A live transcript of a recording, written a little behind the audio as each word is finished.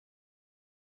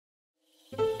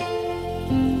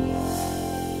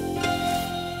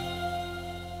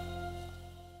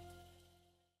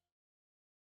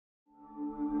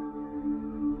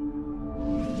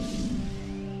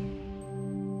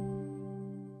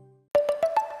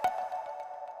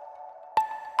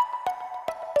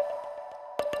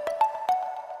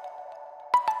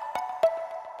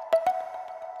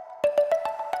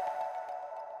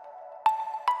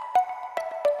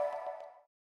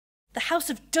House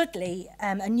of Dudley,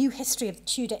 A New History of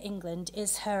Tudor England,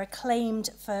 is her acclaimed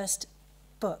first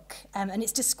book. And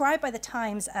it's described by the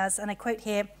Times as, and I quote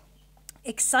here,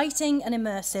 exciting and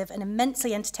immersive and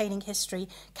immensely entertaining history,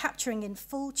 capturing in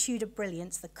full Tudor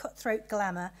brilliance the cutthroat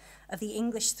glamour of the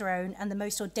English throne and the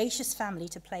most audacious family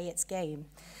to play its game.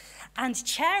 And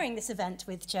chairing this event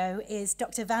with Jo is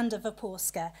Dr. Wanda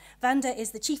Waporska. Wanda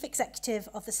is the Chief Executive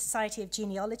of the Society of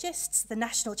Genealogists, the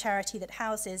national charity that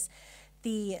houses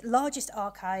the largest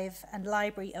archive and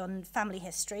library on family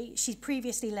history. She's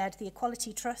previously led the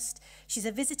Equality Trust. She's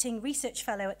a visiting research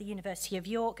fellow at the University of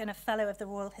York and a fellow of the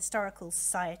Royal Historical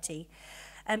Society.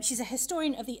 She's a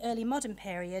historian of the early modern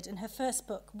period, and her first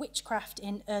book, Witchcraft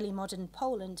in Early Modern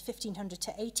Poland, 1500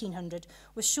 to 1800,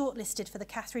 was shortlisted for the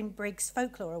Catherine Briggs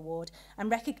Folklore Award and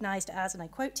recognised as, and I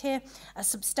quote here, a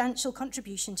substantial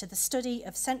contribution to the study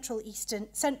of Central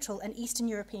and Eastern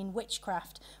European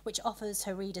witchcraft, which offers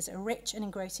her readers a rich and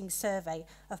engrossing survey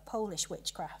of Polish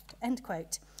witchcraft, end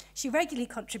quote. She regularly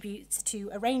contributes to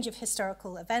a range of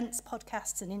historical events,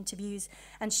 podcasts and interviews,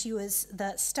 and she was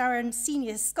the Starren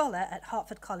Senior Scholar at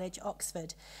Hertford College,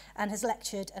 Oxford, and has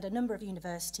lectured at a number of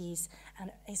universities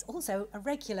and is also a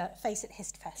regular face at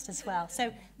Histfest as well.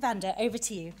 So, Wanda, over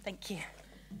to you. Thank you.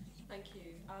 Thank you.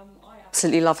 I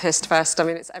absolutely love Histfest. I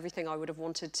mean, it's everything I would have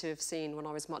wanted to have seen when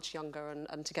I was much younger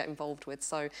and to get involved with.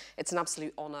 So it's an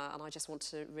absolute honour, and I just want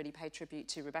to really pay tribute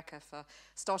to Rebecca for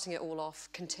starting it all off,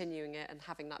 continuing it, and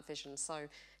having that vision. So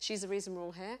she's the reason we're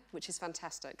all here, which is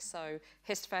fantastic. So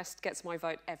Histfest gets my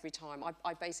vote every time.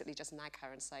 I basically just nag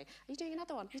her and say, "Are you doing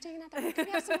another one? Are you doing another one? Can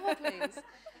we have some more, please?"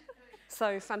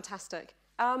 So fantastic.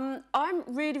 I'm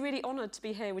really, really honoured to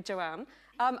be here with Joanne.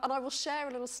 And I will share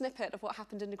a little snippet of what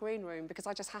happened in the green room because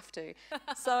I just have to.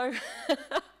 So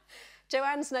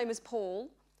Joanne's name is Paul.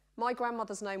 My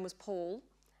grandmother's name was Paul.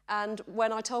 And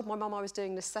when I told my mum I was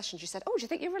doing this session, she said, "Oh, do you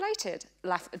think you're related?"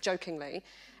 Jokingly.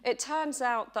 It turns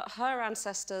out that her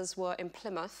ancestors were in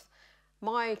Plymouth.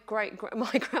 My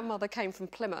grandmother came from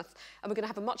Plymouth, and we're going to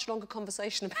have a much longer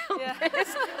conversation about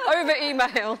this over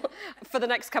email for the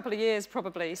next couple of years,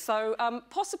 probably. So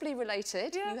possibly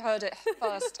related. You heard it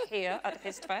first here at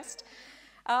Histfest.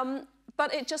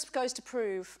 But it just goes to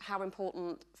prove how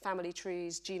important family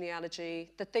trees, genealogy,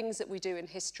 the things that we do in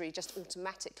history, just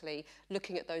automatically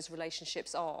looking at those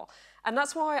relationships are. And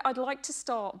that's why I'd like to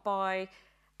start by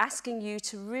asking you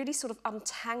to really sort of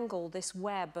untangle this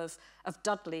web of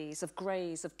Dudleys, of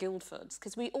Greys, of Guildfords,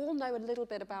 because we all know a little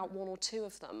bit about one or two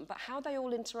of them, but how they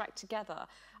all interact together,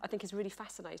 I think, is really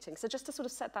fascinating. So just to sort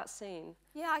of set that scene.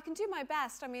 Yeah, I can do my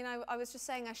best. I mean, I was just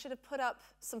saying I should have put up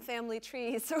some family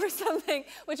trees or something,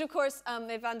 which of course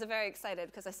made Wanda very excited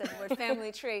because I said the word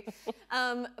family tree.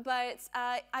 But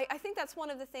I think that's one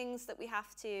of the things that we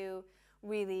have to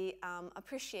really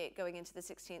appreciate going into the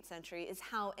 16th century is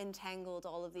how entangled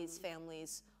all of these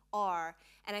families are.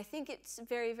 And I think it's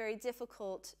very, very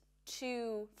difficult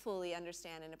to fully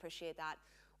understand and appreciate that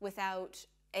without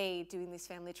doing these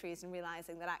family trees and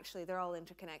realizing that actually they're all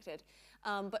interconnected,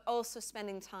 but also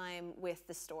spending time with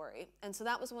the story. And so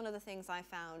that was one of the things I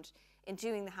found in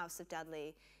doing the House of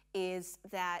Dudley, is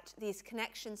that these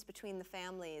connections between the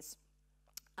families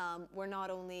were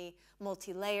not only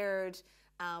multi-layered,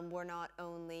 were not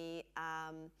only,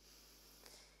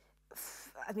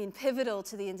 pivotal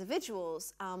to the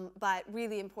individuals, but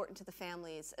really important to the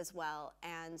families as well.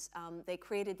 And they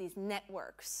created these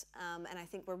networks. And I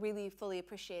think we're really fully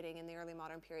appreciating in the early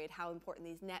modern period how important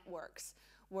these networks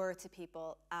were to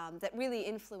people that really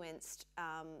influenced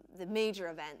the major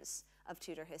events of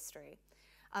Tudor history.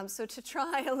 So to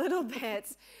try a little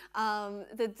bit,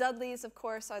 the Dudleys, of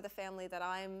course, are the family that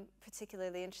I'm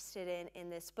particularly interested in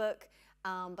this book.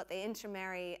 But they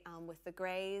intermarry with the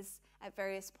Greys at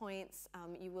various points.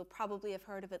 You will probably have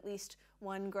heard of at least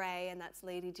one Grey, and that's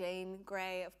Lady Jane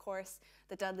Grey, of course.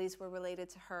 The Dudleys were related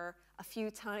to her a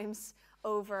few times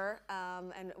over,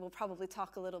 and we'll probably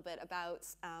talk a little bit about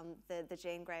the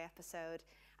Jane Grey episode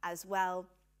as well.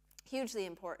 Hugely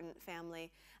important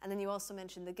family. And then you also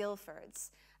mentioned the Guildfords.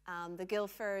 The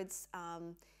Guildfords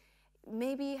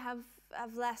maybe have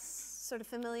less sort of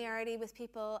familiarity with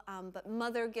people, but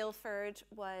Mother Guildford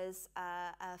was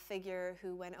a figure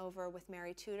who went over with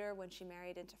Mary Tudor when she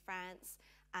married into France,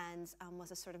 and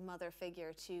was a sort of mother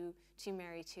figure to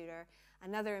Mary Tudor,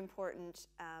 another important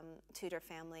Tudor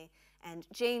family. And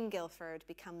Jane Guildford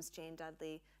becomes Jane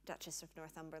Dudley, Duchess of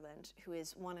Northumberland, who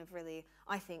is one of really,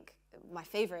 I think, my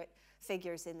favorite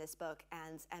figures in this book,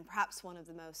 and perhaps one of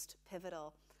the most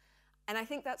pivotal. And I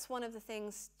think that's one of the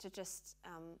things to just,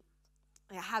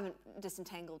 I haven't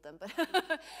disentangled them, but,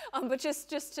 but just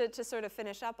to sort of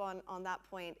finish up on that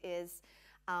point is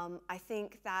I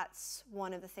think that's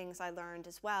one of the things I learned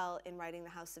as well in writing the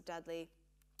House of Dudley,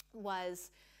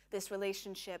 was this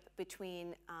relationship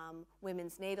between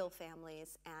women's natal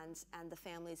families and the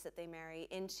families that they marry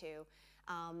into,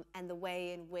 and the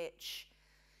way in which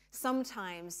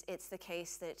sometimes it's the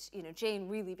case that, you know, Jane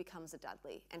really becomes a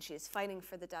Dudley, and she is fighting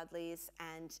for the Dudleys,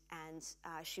 and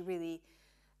she really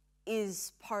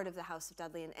is part of the House of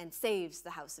Dudley and saves the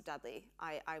House of Dudley.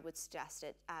 I would suggest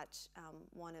it at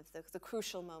one of the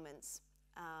crucial moments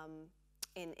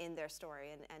in their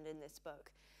story and in this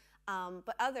book.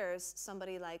 But others,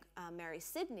 somebody like Mary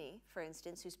Sidney, for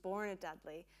instance, who's born a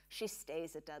Dudley, she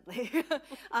stays a Dudley.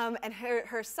 And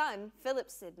her son,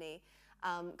 Philip Sidney,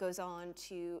 goes on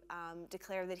to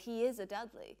declare that he is a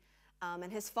Dudley.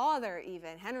 And his father,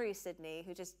 even, Henry Sidney,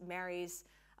 who just marries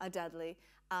a Dudley,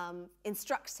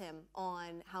 instructs him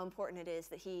on how important it is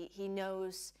that he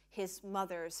knows his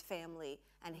mother's family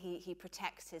and he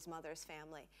protects his mother's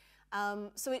family.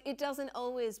 So it doesn't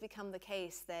always become the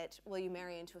case that, well, you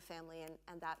marry into a family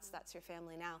and that's your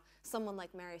family now. Someone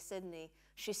like Mary Sidney,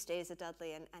 she stays a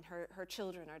Dudley, and her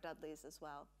children are Dudleys as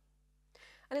well.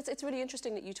 And it's really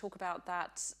interesting that you talk about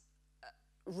that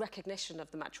recognition of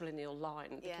the matrilineal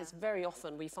line, because very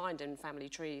often we find in family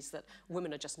trees that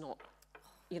women are just not,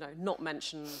 you know, not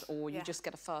mentioned, or you just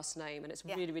get a first name, and it's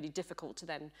really, really difficult to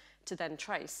then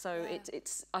trace. So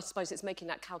it's I suppose it's making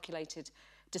that calculated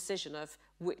decision of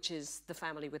which is the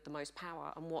family with the most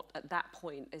power and what at that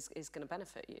point is going to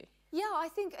benefit you. Yeah, I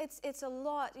think it's a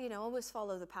lot, you know, always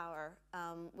follow the power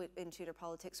in Tudor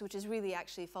politics, which is really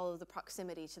actually follow the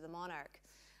proximity to the monarch.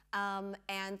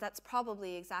 And that's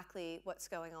probably exactly what's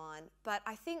going on. But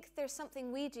I think there's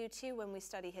something we do too when we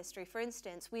study history. For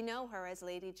instance, we know her as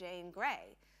Lady Jane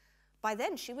Grey. By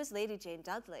then, she was Lady Jane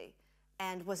Dudley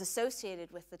and was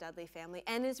associated with the Dudley family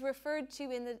and is referred to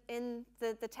in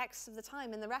the texts of the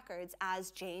time, in the records,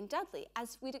 as Jane Dudley,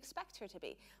 as we'd expect her to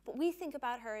be. But we think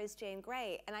about her as Jane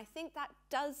Grey, and I think that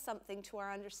does something to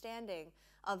our understanding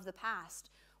of the past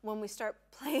when we start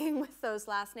playing with those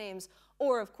last names,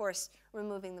 or of course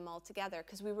removing them altogether,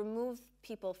 because we remove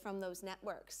people from those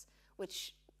networks,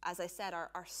 which, as I said,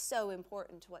 are so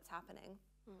important to what's happening.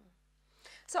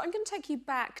 So I'm going to take you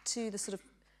back to the sort of,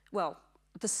 well,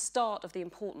 the start of the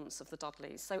importance of the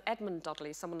Dudleys. So Edmund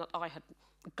Dudley, someone that I had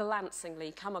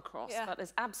glancingly come across, but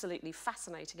is absolutely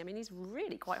fascinating. I mean, he's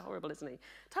really quite horrible, isn't he?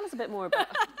 Tell us a bit more about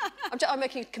I'm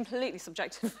making it completely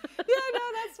subjective. Yeah, no,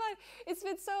 that's fine.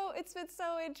 It's been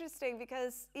so interesting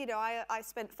because, you know, I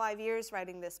spent 5 years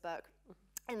writing this book,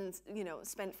 and, you know,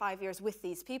 spent 5 years with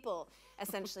these people,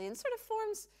 essentially, and sort of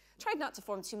tried not to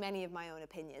form too many of my own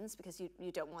opinions, because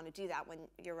you don't want to do that when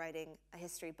you're writing a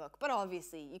history book, but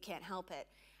obviously you can't help it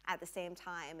at the same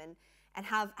time, and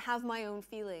have my own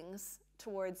feelings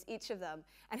towards each of them.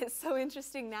 And it's so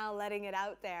interesting now letting it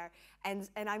out there, and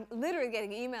I'm literally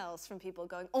getting emails from people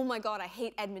going, oh my God, I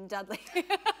hate Edmund Dudley.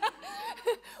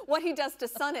 What he does to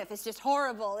Suniff is just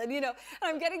horrible, and, you know, and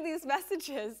I'm getting these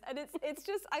messages, and it's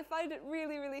just, I find it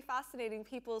really, really fascinating,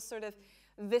 people's sort of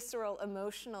visceral,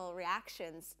 emotional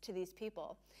reactions to these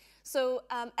people. So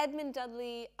Edmund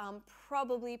Dudley,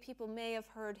 probably people may have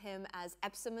heard him as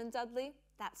Epsom and Dudley,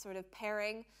 that sort of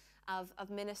pairing of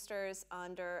ministers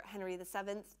under Henry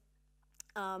VII.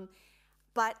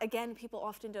 But again, people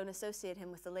often don't associate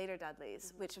him with the later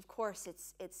Dudleys, which of course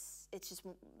it's just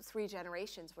 3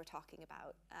 generations we're talking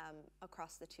about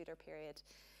across the Tudor period.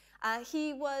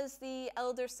 He was the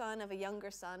elder son of a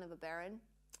younger son of a baron,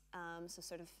 so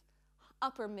sort of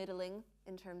upper middling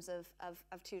in terms of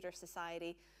Tudor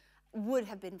society, would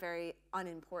have been very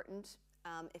unimportant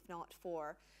if not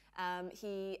for.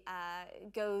 He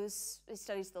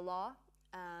studies the law,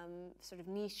 sort of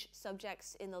niche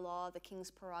subjects in the law, the king's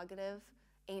prerogative,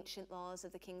 ancient laws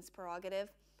of the king's prerogative,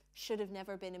 should have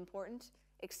never been important,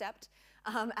 except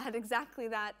at exactly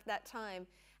that time,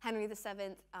 Henry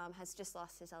VII has just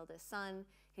lost his eldest son,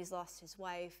 he's lost his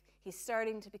wife, he's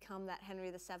starting to become that Henry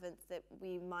VII that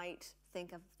we might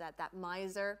think of, that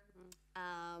miser,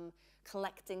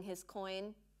 collecting his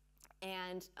coin,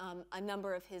 and a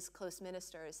number of his close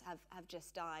ministers have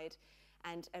just died,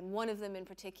 and one of them in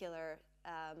particular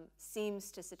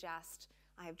seems to suggest,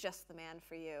 I have just the man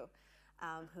for you,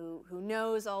 who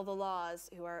knows all the laws,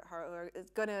 who are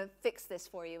going to fix this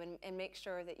for you and make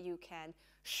sure that you can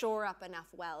shore up enough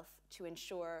wealth to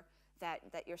ensure that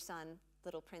your son,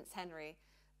 little Prince Henry,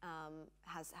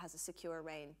 has a secure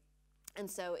reign. And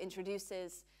so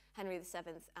introduces Henry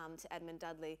VII to Edmund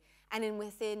Dudley, and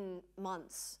within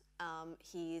months,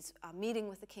 he's meeting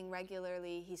with the king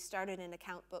regularly. He started an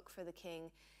account book for the king,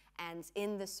 and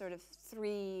in the sort of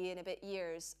 3 and a bit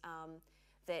years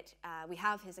that we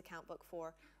have his account book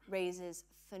for, raises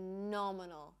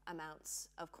phenomenal amounts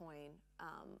of coin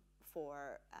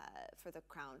for the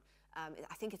crown.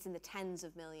 I think it's in the tens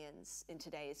of millions in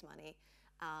today's money.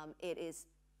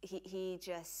 He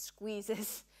just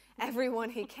squeezes everyone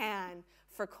he can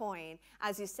for coin,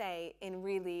 as you say, in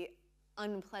really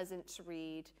unpleasant to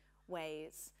read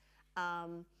ways.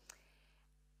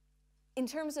 In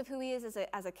terms of who he is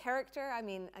as a character, I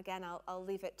mean, again, I'll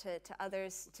leave it to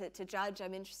others to judge.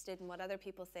 I'm interested in what other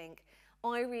people think.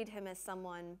 I read him as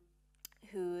someone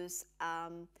who's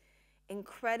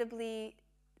incredibly,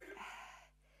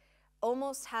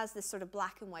 almost has this sort of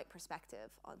black and white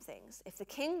perspective on things. If the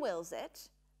king wills it,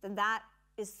 then that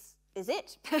is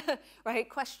it, right?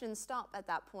 Questions stop at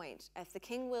that point. If the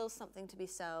king wills something to be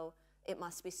so, it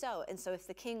must be so. And so if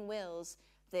the king wills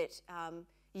that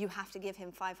you have to give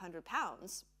him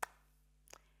 £500,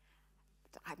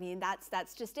 I mean,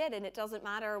 that's just it. And it doesn't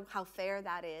matter how fair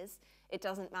that is. It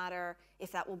doesn't matter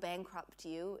if that will bankrupt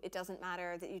you. It doesn't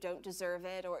matter that you don't deserve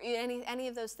it or any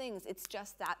of those things. It's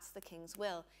just that's the king's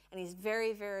will. And he's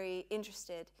very, very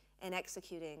interested in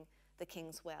executing the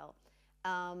king's will.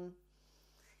 At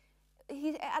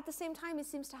the same time, he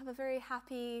seems to have a very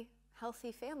happy,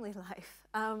 healthy family life.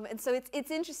 And so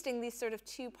it's interesting, these sort of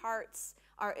two parts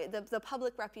are the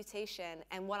public reputation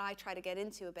and what I try to get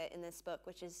into a bit in this book,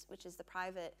 which is the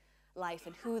private life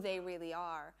and who they really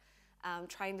are.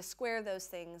 Trying to square those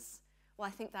things. Well,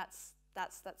 I think that's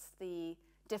the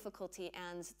difficulty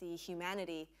and the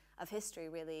humanity of history,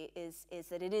 really, is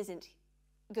that it isn't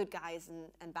good guys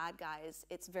and bad guys.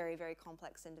 It's very, very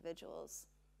complex individuals.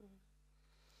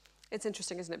 It's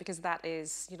interesting, isn't it? Because that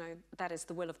is, that is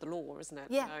the will of the law, isn't it?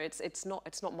 Yeah. It's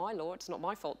not my law. It's not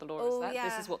my fault. The law is that. Yeah.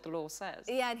 This is what the law says.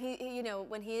 Yeah, and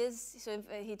when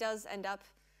he does end up,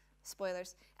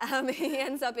 spoilers. He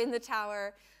ends up in the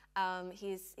Tower.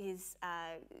 He's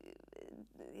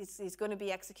going to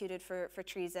be executed for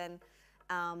treason,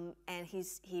 and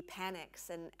he panics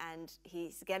and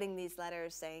he's getting these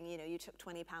letters saying, you took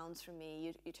 £20 from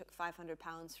me, you took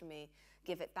 £500 from me,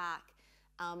 give it back.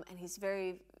 And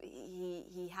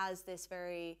he has this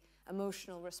very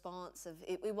emotional response of,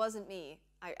 it wasn't me.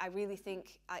 I really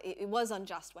think it was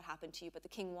unjust what happened to you, but the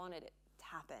king wanted it to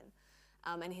happen.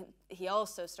 And he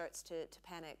also starts to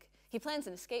panic. He plans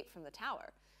an escape from the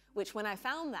Tower, which when I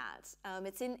found that,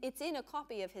 it's in a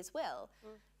copy of his will.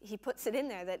 He puts it in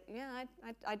there that, yeah,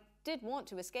 I did want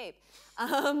to escape.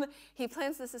 He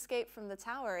plans this escape from the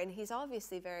Tower, and he's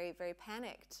obviously very, very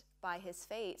panicked by his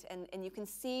fate. And you can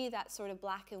see that sort of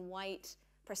black and white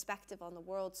perspective on the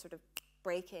world sort of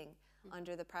breaking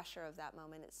under the pressure of that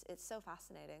moment. It's so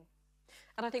fascinating.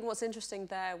 And I think what's interesting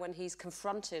there, when he's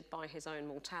confronted by his own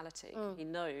mortality, he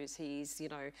knows he's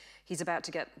about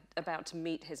to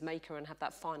meet his maker and have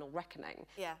that final reckoning.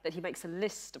 Yeah. That he makes a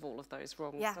list of all of those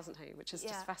wrongs, doesn't he? Which is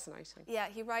just fascinating. Yeah,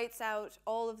 he writes out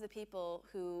all of the people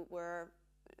who were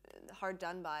hard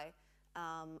done by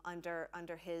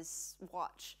under his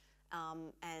watch,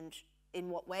 and in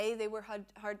what way they were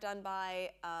hard done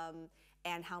by,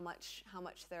 and how much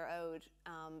they're owed,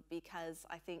 because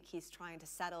I think he's trying to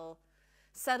settle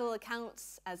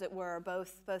accounts, as it were,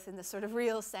 both in the sort of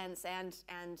real sense and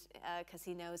because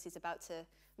he knows he's about to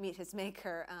meet his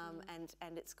maker,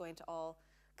 and it's going to all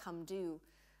come due.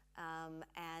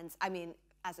 And I mean,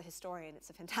 as a historian, it's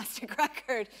a fantastic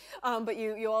record, but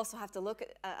you also have to look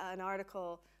at an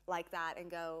article like that and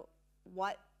go,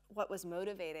 what was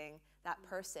motivating that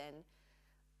person,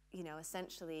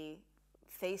 essentially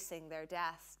facing their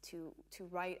death to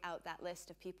write out that list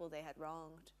of people they had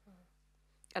wronged.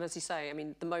 And as you say, I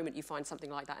mean, the moment you find something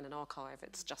like that in an archive,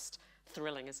 it's just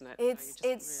thrilling, isn't it?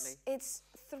 It's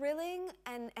thrilling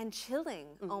and chilling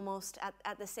almost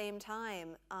at the same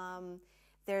time.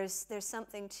 There's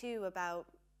something too about,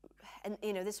 and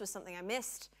this was something I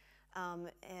missed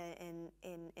in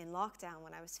lockdown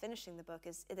when I was finishing the book,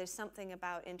 is there's something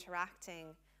about interacting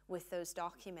with those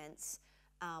documents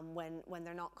when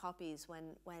they're not copies,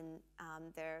 when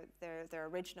they're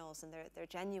originals and they're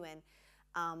genuine.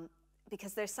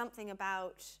 Because there's something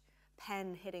about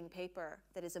pen hitting paper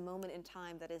that is a moment in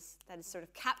time that is sort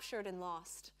of captured and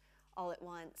lost all at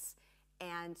once,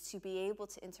 and to be able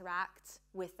to interact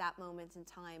with that moment in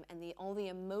time and all the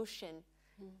emotion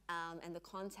and the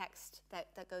context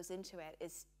that goes into it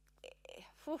is,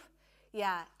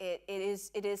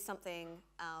 it is something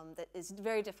that is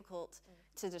very difficult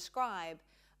to describe,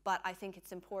 but I think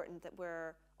it's important that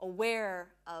we're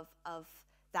aware of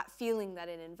that feeling that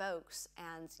it invokes,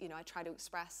 and I try to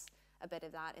express a bit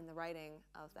of that in the writing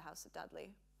of the House of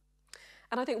Dudley.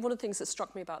 And I think one of the things that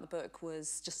struck me about the book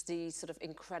was just the sort of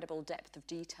incredible depth of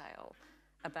detail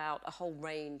about a whole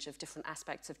range of different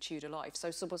aspects of Tudor life.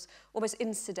 So almost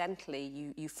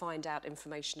incidentally, you find out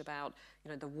information about,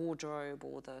 you know, the wardrobe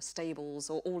or the stables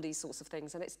or all these sorts of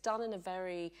things, and it's done in a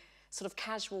very sort of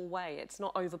casual way. It's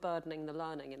not overburdening the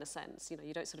learning in a sense. You know,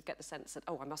 you don't sort of get the sense that,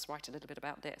 oh, I must write a little bit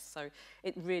about this. So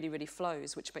it really, really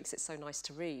flows, which makes it so nice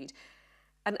to read.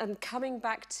 And coming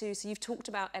back to, so you've talked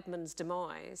about Edmund's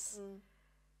demise.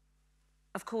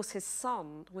 Of course, his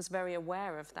son was very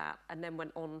aware of that and then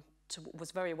went on to,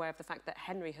 was very aware of the fact that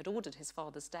Henry had ordered his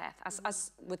father's death,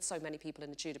 as with so many people in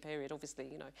the Tudor period, obviously,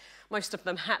 you know, most of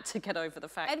them had to get over the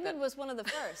fact Edmund was one of the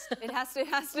first. It has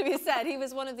to be said. He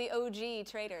was one of the OG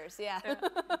traitors, yeah.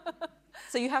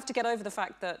 So you have to get over the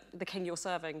fact that the king you're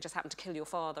serving just happened to kill your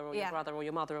father or your brother or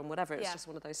your mother and whatever. It's just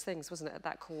one of those things, wasn't it, at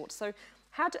that court? So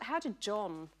how did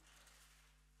John's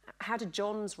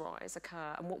rise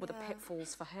occur, and what were the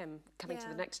pitfalls for him coming to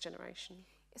the next generation?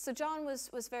 So John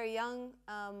was very young,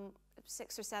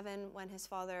 6 or 7 when his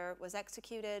father was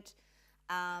executed,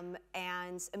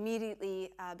 and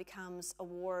immediately becomes a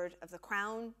ward of the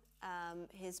crown.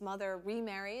 His mother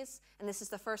remarries, and this is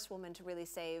the first woman to really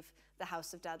save the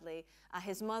House of Dudley.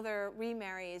 His mother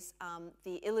remarries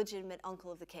the illegitimate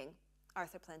uncle of the king,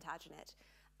 Arthur Plantagenet.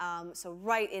 So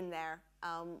right in there,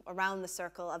 around the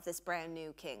circle of this brand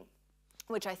new king,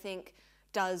 which I think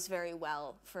does very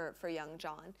well for young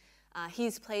John.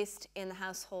 He's placed in the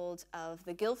household of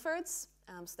the Guilfords,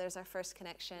 so there's our first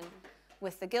connection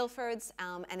with the Guilfords,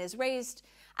 and is raised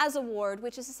as a ward,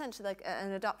 which is essentially like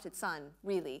an adopted son,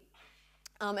 really.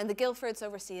 And the Guilfords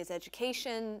oversee his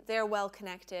education. They're well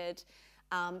connected.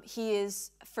 He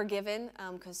is forgiven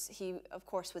because he, of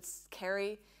course, would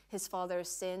carry his father's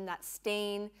sin. That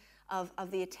stain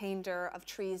of the attainder of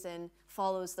treason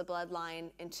follows the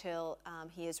bloodline until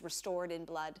he is restored in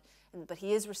blood. But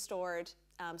he is restored,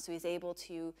 so he's able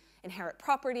to inherit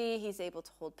property. He's able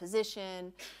to hold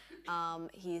position.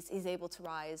 He's able to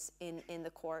rise in the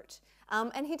court.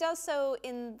 And he does so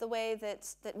in the way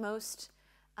that most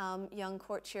young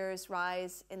courtiers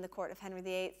rise in the court of Henry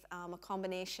VIII, a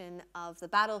combination of the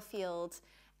battlefield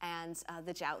and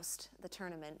the joust, the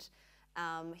tournament.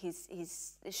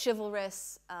 He's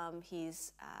chivalrous,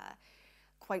 he's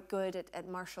quite good at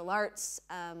martial arts.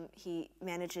 He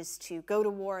manages to go to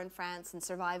war in France and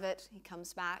survive it. He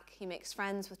comes back. He makes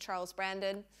friends with Charles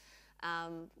Brandon,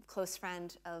 close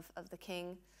friend of the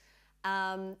king.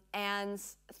 And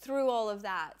through all of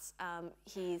that,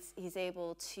 he's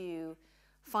able to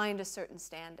find a certain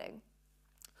standing.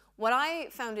 What I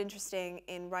found interesting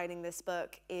in writing this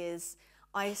book is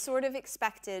I sort of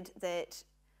expected that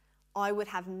I would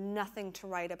have nothing to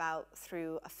write about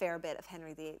through a fair bit of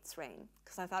Henry VIII's reign.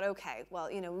 Because I thought, okay,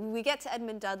 well, you know, when we get to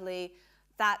Edmund Dudley,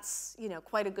 that's, you know,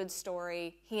 quite a good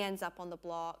story. He ends up on the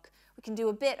block. We can do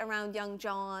a bit around young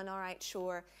John, all right,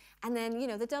 sure. And then, you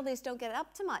know, the Dudleys don't get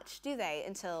up to much, do they?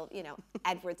 Until, you know,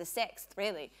 Edward VI,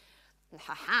 really.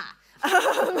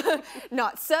 Ha-ha.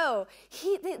 Not so.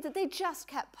 They just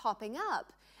kept popping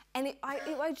up. And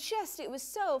it was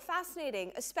so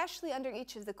fascinating, especially under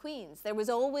each of the queens. There was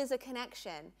always a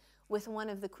connection with one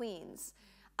of the queens.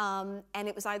 And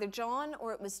it was either John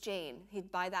or it was Jane. He'd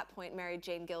by that point married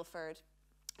Jane Guilford,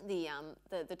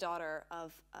 the daughter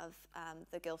of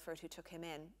the Guilford who took him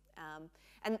in.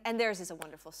 And theirs is a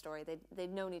wonderful story.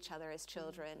 They'd known each other as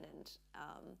children, and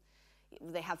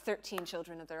they have 13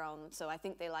 children of their own, so I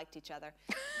think they liked each other.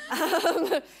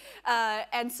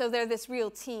 And so they're this real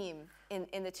team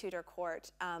in the Tudor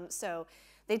court. So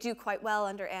they do quite well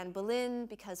under Anne Boleyn,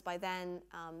 because by then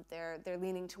they're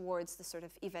leaning towards the sort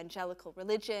of evangelical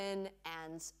religion,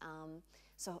 and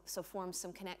so forms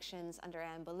some connections under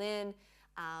Anne Boleyn.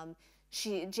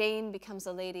 Jane becomes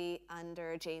a lady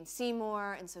under Jane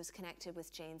Seymour, and so is connected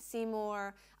with Jane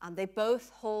Seymour. They both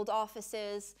hold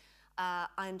offices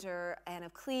under Anne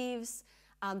of Cleves.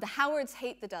 The Howards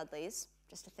hate the Dudleys,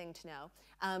 just a thing to know.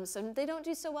 So they don't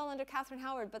do so well under Catherine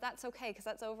Howard, but that's okay, because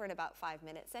that's over in about 5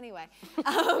 minutes anyway.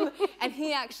 And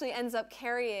he actually ends up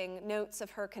carrying notes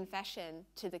of her confession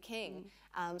to the king,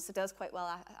 so does quite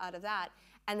well out of that.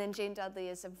 And then Jane Dudley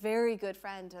is a very good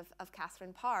friend of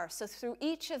Catherine Parr. So through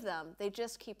each of them, they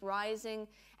just keep rising,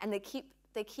 and they keep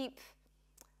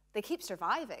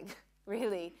surviving,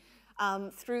 really,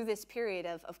 through this period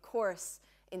of course,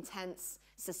 intense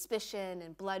suspicion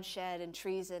and bloodshed and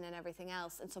treason and everything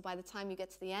else. And so by the time you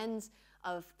get to the end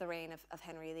of the reign of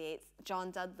Henry VIII, John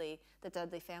Dudley, the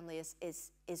Dudley family,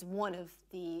 is one of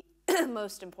the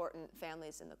most important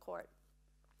families in the court.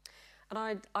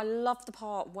 And I love the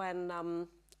part when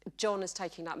John is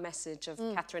taking that message of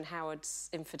Catherine Howard's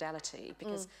infidelity,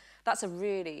 because that's a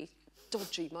really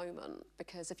dodgy moment,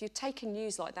 because if you're taking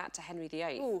news like that to Henry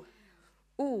VIII,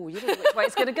 ooh, you don't know which way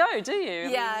it's going to go, do you?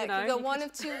 Yeah, I mean, it could go one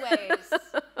of two ways.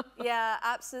 Yeah,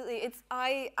 absolutely.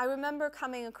 I remember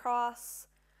coming across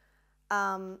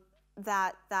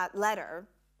that letter,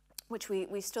 which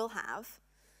we still have,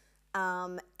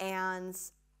 and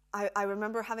I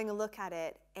remember having a look at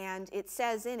it, and it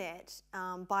says in it,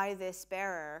 by this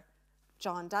bearer,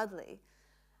 John Dudley.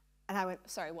 And I went,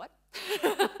 sorry, what?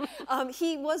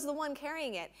 He was the one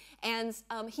carrying it. And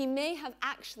he may have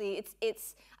actually,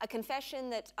 it's a confession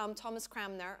that Thomas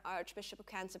Cranmer, Archbishop of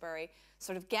Canterbury,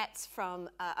 sort of gets from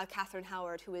a Catherine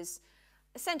Howard who is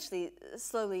essentially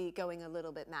slowly going a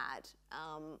little bit mad,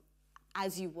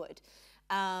 as you would.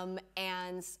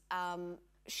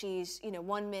 She's,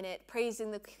 1 minute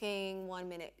praising the king, 1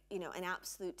 minute, in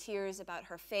absolute tears about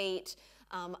her fate,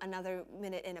 another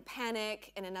minute in a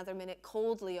panic, and another minute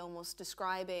coldly almost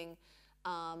describing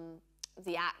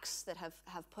the acts that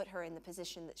have put her in the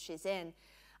position that she's in.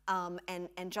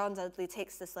 And John Dudley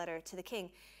takes this letter to the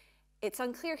king. It's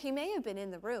unclear, he may have been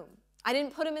in the room. I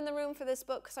didn't put him in the room for this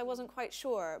book because I wasn't quite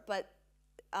sure, but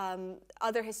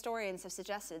other historians have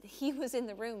suggested he was in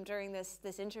the room during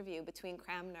this interview between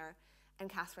Cranmer and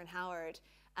Catherine Howard.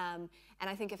 And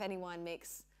I think if anyone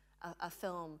makes a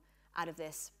film out of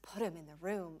this, put him in the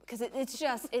room, because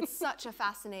it's such a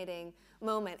fascinating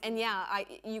moment. And yeah,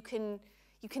 you can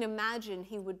imagine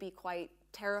he would be quite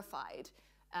terrified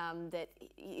that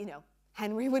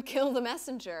Henry would kill the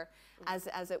messenger,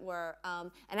 as it were.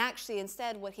 And actually,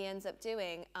 instead, what he ends up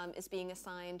doing is being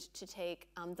assigned to take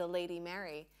the Lady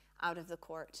Mary out of the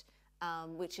court,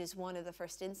 which is one of the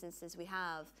first instances we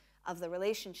have of the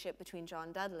relationship between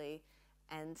John Dudley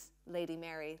and Lady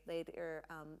Mary, later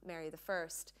Mary I.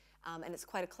 And it's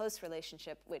quite a close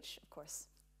relationship, which, of course,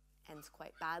 ends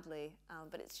quite badly.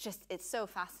 But it's so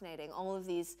fascinating, all of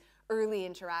these early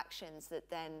interactions that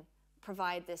then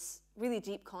provide this really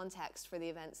deep context for the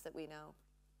events that we know.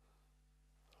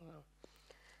 Wow.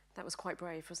 That was quite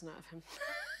brave, wasn't it, of him?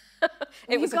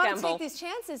 It was a gamble. You've got to take these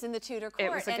chances in the Tudor court.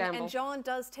 It was a gamble. And John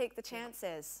does take the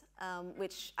chances,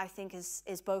 which I think is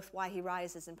both why he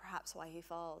rises and perhaps why he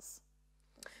falls.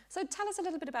 So tell us a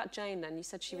little bit about Jane then. You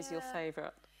said she was your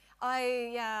favourite.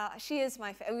 She is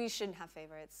my favorite. We shouldn't have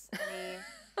favourites.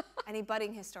 Any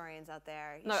budding historians out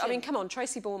there? No, I mean, come on,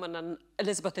 Tracy Borman and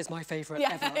Elizabeth is my favourite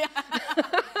ever.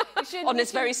 Yeah. On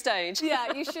this very stage.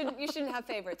 Yeah, you shouldn't have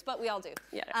favourites, but we all do.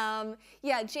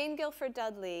 Yeah. Jane Guilford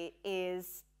Dudley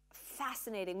is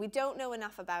fascinating. We don't know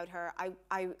enough about her.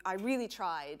 I really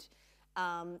tried.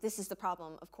 This is the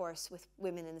problem, of course, with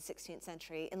women in the 16th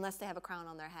century. Unless they have a crown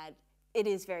on their head, it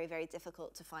is very, very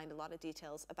difficult to find a lot of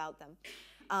details about them.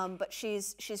 But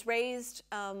she's raised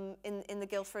in the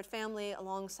Guilford family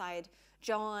alongside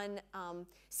John,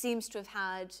 seems to have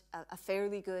had a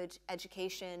fairly good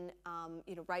education,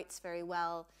 writes very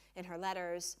well in her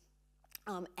letters,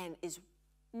 and is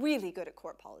really good at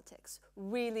court politics.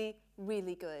 Really,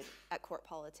 really good at court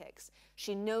politics.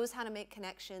 She knows how to make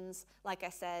connections. Like I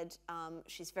said,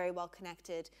 she's very well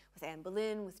connected with Anne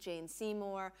Boleyn, with Jane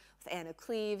Seymour, with Anne of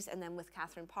Cleves, and then with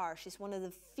Catherine Parr. She's one of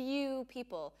the few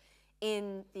people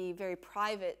in the very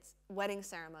private wedding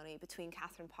ceremony between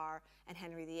Catherine Parr and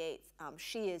Henry VIII.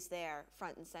 She is there,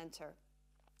 front and center.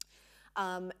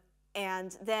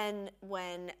 And then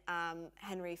when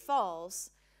Henry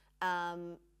falls,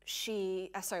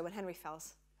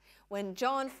 when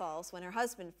John falls, when her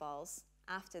husband falls,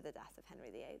 after the death of Henry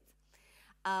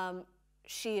VIII,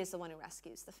 she is the one who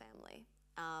rescues the family.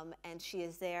 And she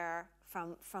is there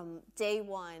from day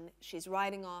one. She's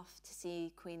riding off to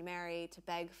see Queen Mary to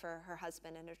beg for her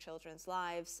husband and her children's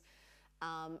lives.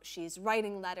 She's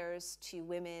writing letters to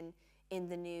women in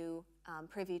the new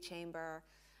Privy Chamber,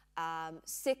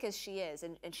 sick as she is,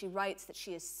 and she writes that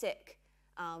she is sick,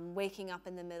 waking up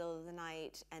in the middle of the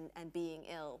night and being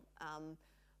ill,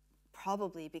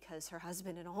 probably because her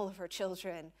husband and all of her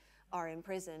children are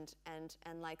imprisoned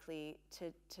and likely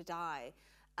to die.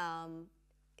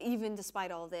 Even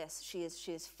despite all this, she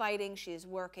is fighting, she is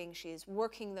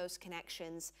working those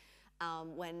connections.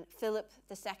 When Philip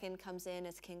II comes in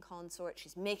as king consort,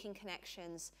 she's making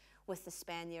connections with the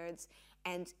Spaniards,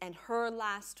 and her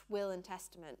last will and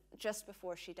testament, just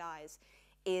before she dies,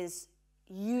 is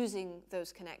using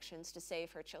those connections to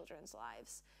save her children's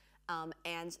lives.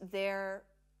 And their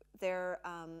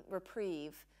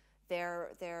reprieve,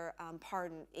 their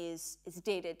pardon is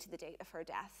dated to the date of her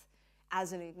death,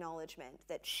 as an acknowledgement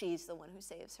that she's the one who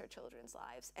saves her children's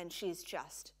lives. And she's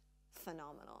just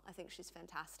phenomenal. I think she's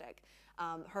fantastic.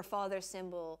 Her father's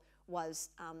symbol was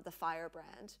the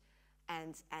firebrand,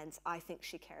 and I think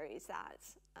she carries that.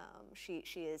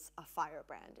 She is a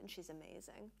firebrand, and she's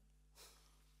amazing.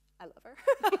 I love her.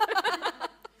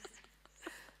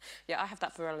 Yeah, I have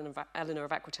that for Eleanor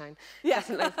of Aquitaine. Yeah.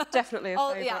 Definitely a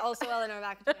favourite. Yeah, also Eleanor of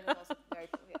Aquitaine is also very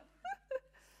cool, yeah.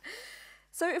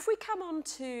 So if we come on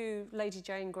to Lady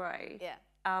Jane Grey, Yeah.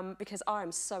 Because I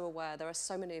am so aware there are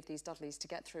so many of these Dudleys to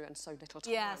get through and so little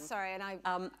time. Yeah, sorry,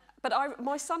 and but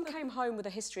my son came home with a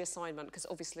history assignment because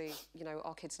obviously, you know,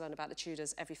 our kids learn about the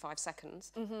Tudors every 5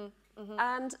 seconds.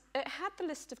 And it had the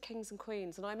list of kings and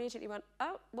queens, and I immediately went,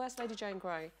 oh, where's Lady Jane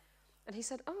Grey? And he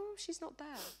said, oh, she's not there.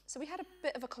 So we had a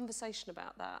bit of a conversation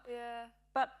about that. Yeah.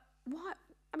 But why?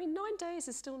 I mean, 9 days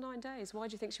is still 9 days. Why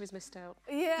do you think she was missed out?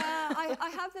 Yeah, I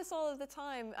have this all of the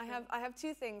time. I have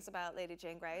 2 things about Lady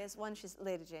Jane Grey. One, she's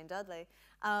Lady Jane Dudley,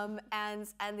 and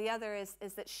the other is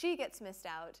that she gets missed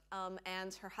out,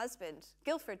 and her husband,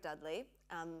 Guilford Dudley,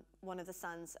 one of the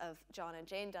sons of John and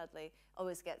Jane Dudley,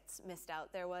 always gets missed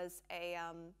out. There was a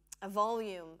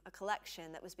volume, a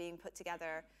collection that was being put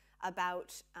together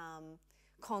about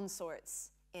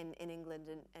consorts in England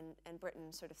and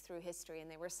Britain sort of through history,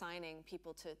 and they were signing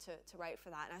people to write for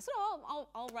that. And I said, oh,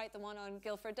 I'll write the one on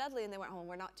Guilford Dudley. And they went, oh,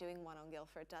 we're not doing one on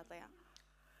Guilford Dudley.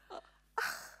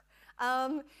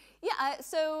 Yeah,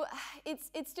 so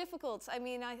it's difficult. I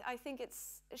mean, I think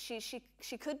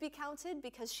she could be counted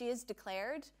because she is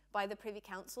declared by the Privy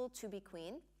Council to be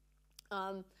queen.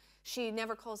 She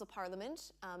never calls a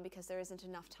parliament because there isn't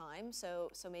enough time, so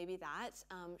maybe that.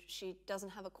 She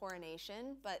doesn't have a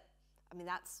coronation, but I mean,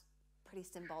 that's pretty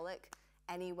symbolic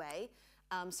anyway.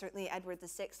 Certainly Edward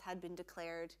VI had been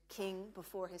declared king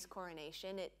before his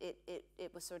coronation.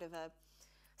 It was sort of a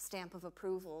stamp of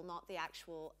approval, not the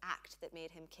actual act that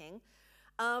made him king.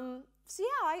 So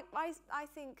yeah, I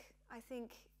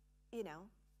think you know,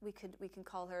 we can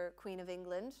call her Queen of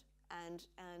England, and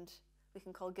we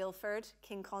can call Guilford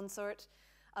King Consort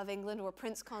of England or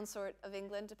Prince Consort of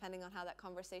England, depending on how that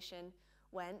conversation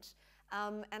went.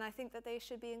 And I think that they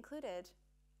should be included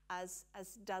as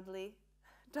Dudley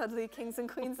Kings and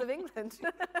Queens of England.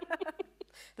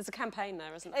 There's a campaign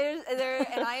there, isn't there?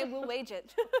 And I will wage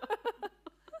it.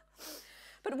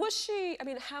 But was she, I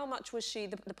mean, how much was she,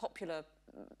 the popular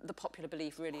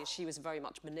belief really is she was very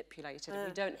much manipulated. And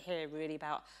we don't hear really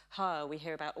about her, we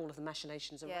hear about all of the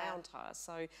machinations around her.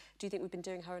 So do you think we've been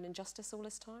doing her an injustice all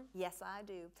this time? Yes, I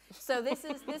do. So this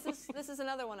is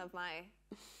another one of my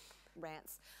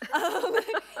rants.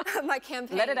 My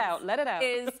campaign. Let it out, let it out.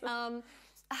 Is,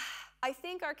 I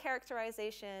think our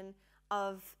characterization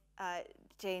of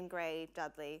Jane Grey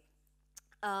Dudley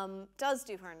does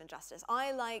do her an injustice.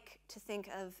 I like to think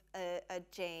of a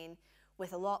Jane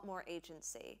with a lot more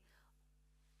agency.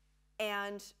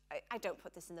 And I don't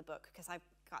put this in the book because I've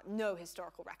got no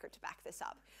historical record to back this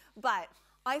up. But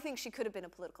I think she could have been a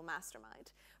political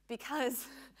mastermind because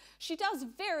she does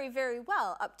very, very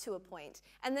well up to a point.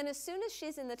 And then as soon as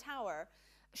she's in the Tower,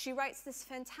 she writes this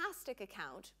fantastic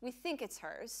account. We think it's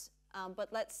hers, but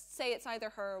let's say it's either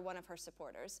her or one of her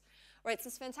supporters. Writes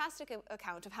this fantastic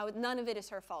account of how none of it is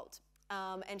her fault.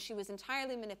 And she was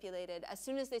entirely manipulated. As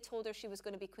soon as they told her she was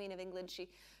going to be Queen of England,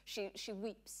 she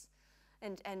weeps,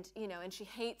 and you know, and she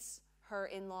hates her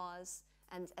in-laws,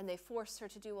 and they force her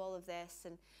to do all of this.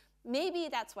 And maybe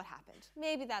that's what happened.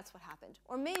 Maybe that's what happened,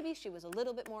 or maybe she was a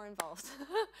little bit more involved,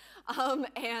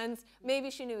 and maybe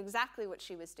she knew exactly what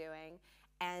she was doing,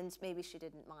 and maybe she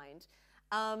didn't mind.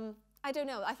 I don't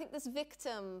know. I think this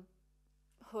victimhood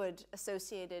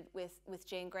associated with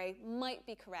Jane Grey might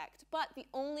be correct, but the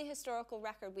only historical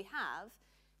record we have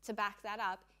to back that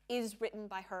up is written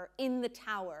by her in the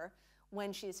Tower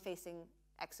when she is facing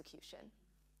execution.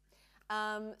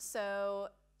 So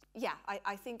yeah,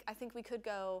 I think we could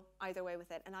go either way with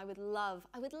it, and I would love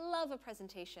a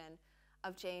presentation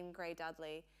of Jane Grey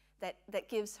Dudley that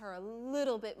gives her a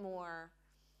little bit more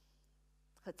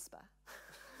chutzpah,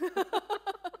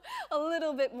 a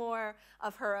little bit more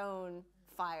of her own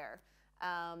fire,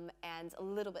 and a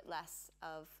little bit less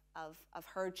of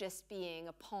her just being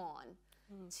a pawn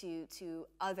to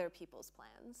other people's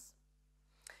plans.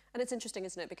 And it's interesting,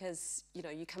 isn't it? Because, you know,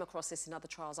 you come across this in other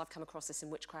trials. I've come across this in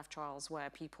witchcraft trials where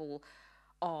people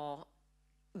are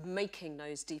making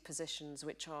those depositions,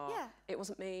 which are, it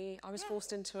wasn't me, I was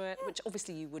forced into it, which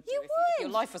obviously you would do if your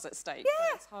life was at stake. Yeah.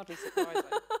 So it's hardly surprising.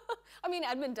 I mean,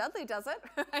 Edmund Dudley does it,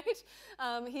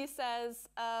 right? He says,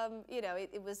 you know,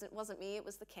 it wasn't me, it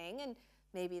was the king, and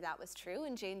maybe that was true.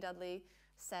 And Jane Dudley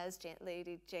says,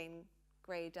 Lady Jane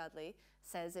Grey Dudley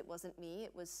says, it wasn't me,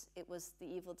 it was the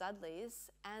evil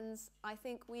Dudleys. And I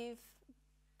think we've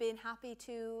been happy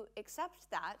to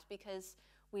accept that because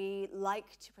we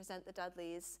like to present the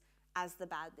Dudleys as the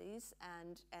badlies,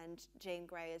 and Jane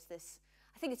Grey is this.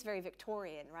 I think it's very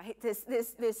Victorian, right?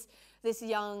 This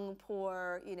young,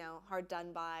 poor, you know, hard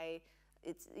done by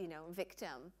its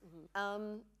victim.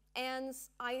 And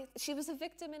she was a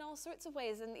victim in all sorts of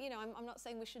ways. And I'm not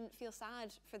saying we shouldn't feel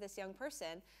sad for this young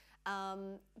person,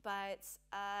 but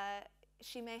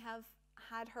she may have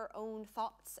had her own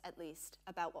thoughts, at least,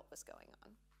 about what was going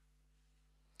on.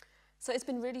 So it's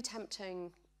been really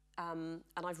tempting, and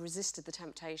I've resisted the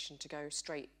temptation to go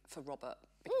straight for Robert,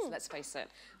 because let's face it,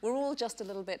 we're all just a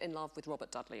little bit in love with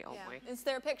Robert Dudley, aren't we? It's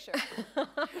their picture.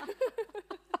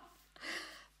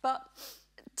 But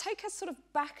take us sort of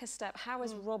back a step. How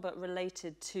is Robert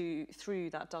related through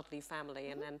that Dudley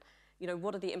family? And then,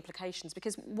 what are the implications?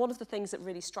 Because one of the things that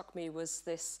really struck me was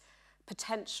this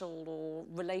potential or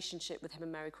relationship with him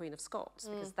and Mary Queen of Scots,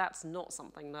 because that's not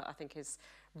something that I think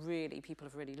people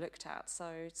have really looked at.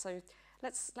 So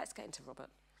let's get into Robert.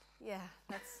 Yeah,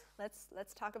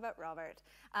 let's talk about Robert.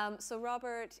 So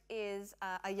Robert is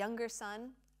a younger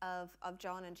son of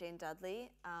John and Jane Dudley,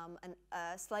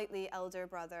 a slightly elder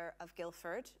brother of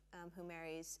Guildford, who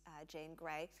marries Jane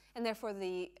Grey, and therefore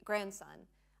the grandson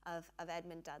of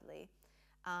Edmund Dudley.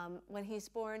 When he's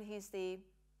born, he's the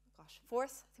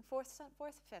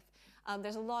fifth.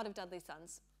 There's a lot of Dudley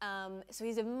sons, so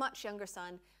he's a much younger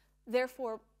son.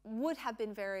 Therefore, would have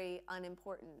been very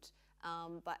unimportant.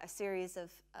 But a series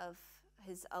of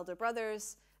his elder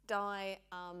brothers die,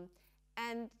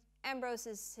 and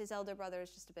Ambrose, his elder brother, is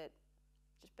just a bit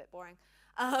boring.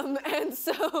 And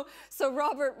so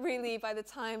Robert really, by the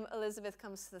time Elizabeth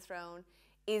comes to the throne,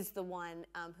 is the one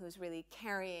who's really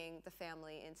carrying the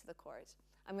family into the court.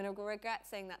 I'm going to regret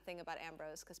saying that thing about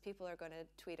Ambrose, because people are going to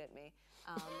tweet at me.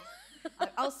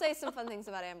 I'll say some fun things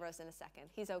about Ambrose in a second.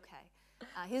 He's okay.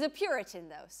 He's a Puritan,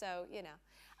 though, so, bit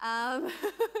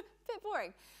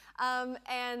boring. Now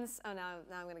I'm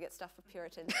going to get stuff for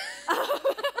Puritan.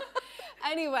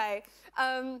 Anyway,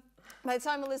 by the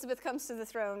time Elizabeth comes to the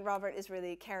throne, Robert is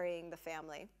really carrying the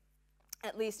family,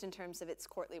 at least in terms of its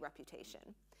courtly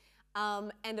reputation.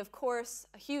 And of course,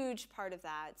 a huge part of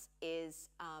that is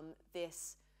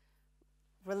this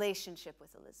relationship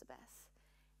with Elizabeth.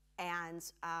 And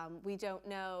we don't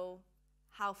know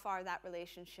how far that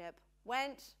relationship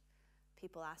went.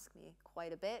 People ask me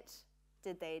quite a bit.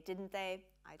 Did they, didn't they?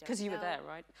 I don't know. Because you were there,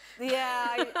 right?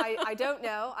 Yeah, I don't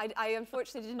know. I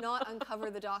unfortunately did not uncover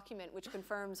the document which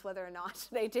confirms whether or not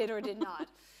they did or did not.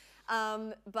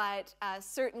 But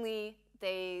certainly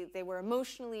they were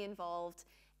emotionally involved,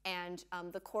 and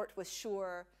the court was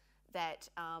sure that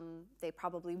they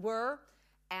probably were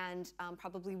and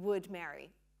probably would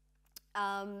marry.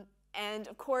 And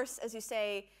of course, as you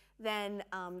say, then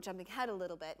jumping ahead a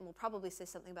little bit, and we'll probably say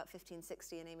something about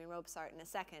 1560 and Amy Robsart in a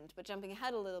second, but jumping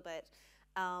ahead a little bit,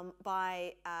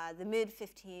 by the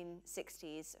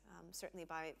mid-1560s, certainly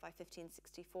by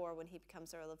 1564 when he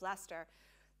becomes Earl of Leicester,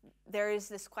 there is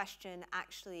this question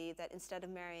actually that instead of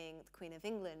marrying the Queen of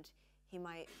England, he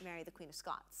might marry the Queen of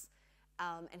Scots.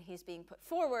 And he's being put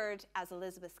forward as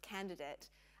Elizabeth's candidate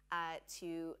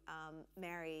to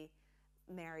marry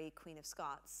Queen of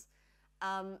Scots.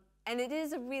 And it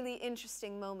is a really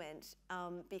interesting moment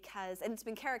because, and it's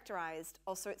been characterized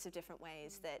all sorts of different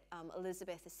ways, that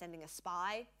Elizabeth is sending a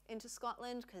spy into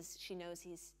Scotland because she knows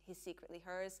he's secretly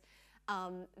hers,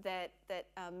 that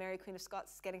Mary Queen of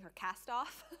Scots is getting her cast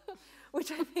off,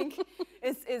 which I think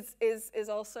is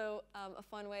also a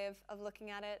fun way of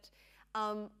looking at it.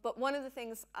 But one of the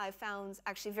things I found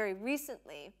actually very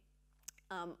recently,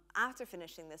 after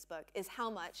finishing this book, is how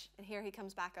much, and here he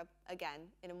comes back up again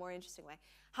in a more interesting way,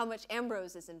 how much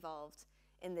Ambrose is involved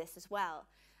in this as well.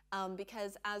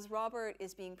 Because as Robert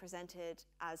is being presented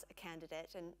as a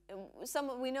candidate, and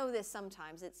we know this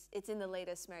sometimes, it's in the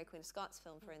latest Mary Queen of Scots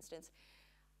film, for instance,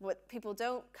 what people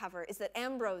don't cover is that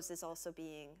Ambrose is also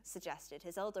being suggested.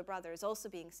 His elder brother is also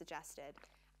being suggested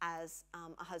as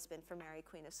a husband for Mary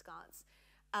Queen of Scots.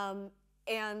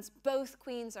 And both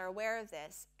queens are aware of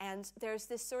this, and there's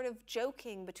this sort of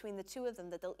joking between the two of them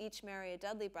that they'll each marry a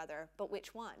Dudley brother, but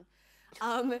which one?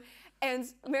 And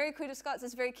Mary Queen of Scots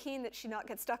is very keen that she not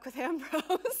get stuck with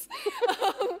Ambrose.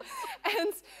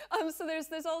 So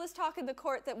there's all this talk in the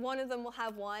court that one of them will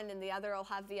have one and the other will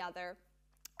have the other.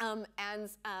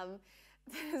 There's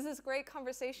this great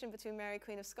conversation between Mary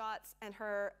Queen of Scots and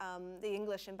her, the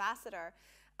English ambassador,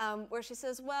 where she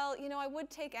says, well, you know, I would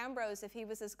take Ambrose if he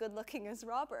was as good looking as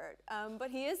Robert,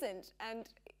 but he isn't. And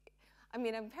I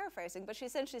mean, I'm paraphrasing, but she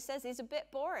essentially says he's a bit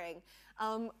boring.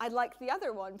 I'd like the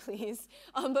other one, please.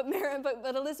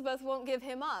 But Elizabeth won't give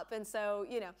him up. And so,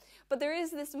 you know, but there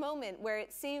is this moment where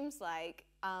it seems like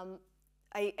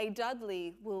a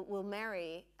Dudley will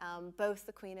marry both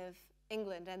the Queen of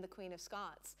England and the Queen of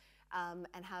Scots, and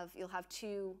you'll have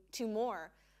two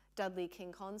more Dudley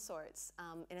king consorts,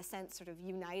 in a sense sort of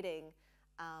uniting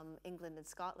England and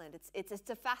Scotland. It's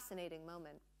a fascinating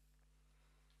moment.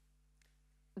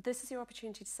 This is your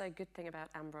opportunity to say a good thing about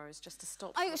Ambrose, just to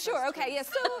stop. Sure, okay, yes.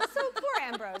 So poor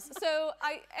Ambrose. So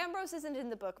Ambrose isn't in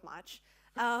the book much,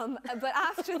 but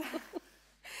after that.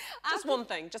 Just one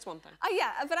thing.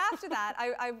 Yeah, but after that,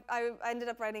 I ended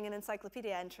up writing an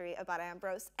encyclopedia entry about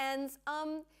Ambrose, and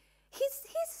he's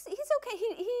okay.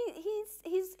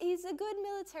 He's a good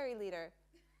military leader.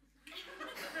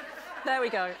 There we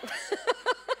go.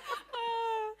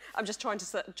 I'm just trying to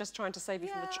save you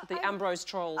from the Ambrose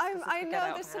trolls. I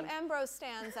know there's some Ambrose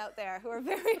stands out there who are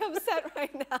very upset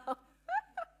right now.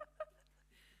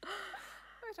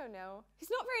 I don't know. He's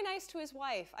not very nice to his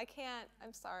wife. I can't.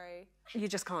 I'm sorry. You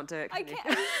just can't do it, can you?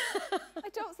 I can't. I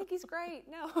don't think he's great.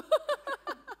 No.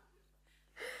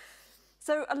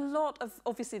 So a lot of,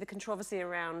 obviously, the controversy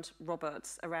around Robert,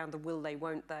 around the will they,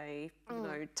 won't they, you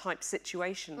know, type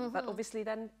situation. But obviously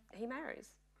then he marries.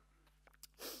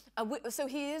 So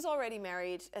he is already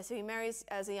married. So he marries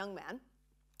as a young man.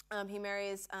 He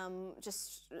marries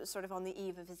just sort of on the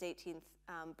eve of his 18th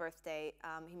birthday.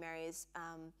 He marries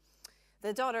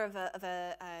the daughter of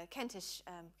a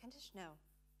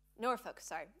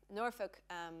Norfolk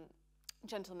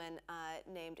gentleman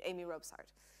named Amy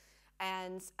Robsart.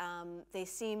 And they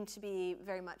seem to be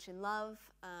very much in love.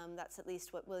 That's at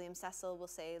least what William Cecil will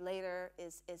say later,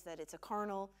 is that it's a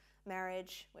carnal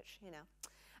marriage, which, you know,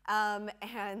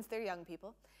 and they're young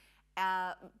people.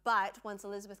 But once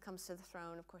Elizabeth comes to the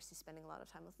throne, of course, he's spending a lot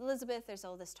of time with Elizabeth. There's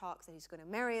all this talk that he's going to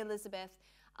marry Elizabeth,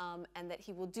 and that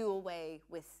he will do away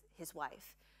with his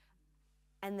wife.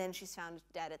 And then she's found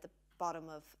dead at the bottom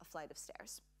of a flight of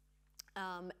stairs.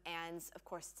 And of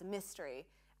course, it's a mystery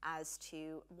as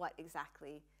to what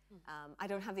exactly. I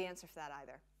don't have the answer for that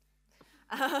either.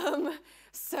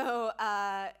 So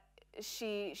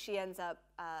she ends up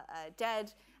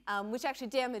dead, which actually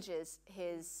damages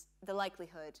the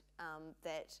likelihood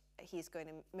that he's going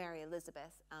to marry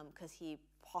Elizabeth, because he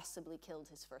possibly killed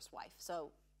his first wife.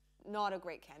 So not a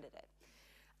great candidate.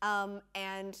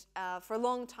 And for a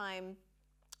long time,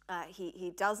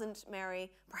 he doesn't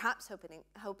marry, perhaps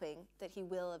hoping that he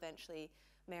will eventually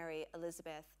marry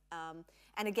Elizabeth.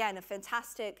 And again, a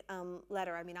fantastic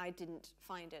letter. I mean, I didn't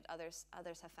find it. Others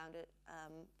have found it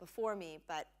before me,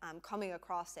 but coming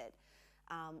across it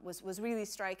was really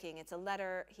striking. It's a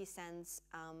letter he sends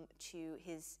to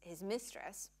his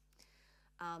mistress,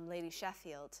 Lady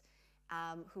Sheffield,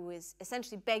 who is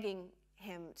essentially begging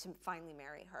him to finally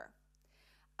marry her.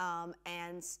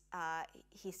 And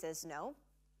he says no.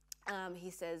 He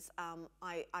says,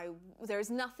 there's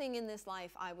nothing in this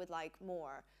life I would like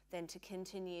more than to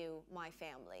continue my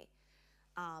family,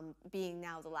 being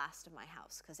now the last of my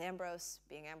house. Because Ambrose,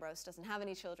 being Ambrose, doesn't have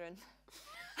any children.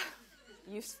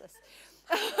 Useless.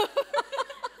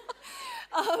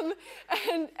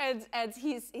 And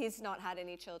he's not had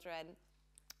any children.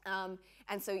 And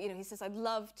so, you know, he says, I'd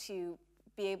love to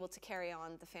be able to carry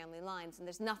on the family lines, and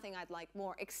there's nothing I'd like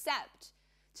more except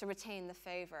to retain the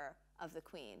favor of the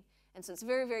Queen. And so it's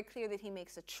very, very clear that he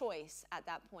makes a choice at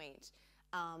that point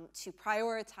to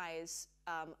prioritize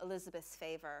Elizabeth's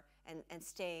favor and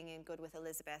staying in good with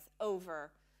Elizabeth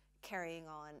over carrying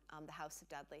on the House of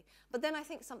Dudley. But then I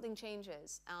think something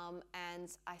changes, and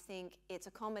I think it's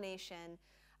a combination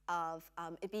of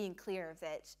it being clear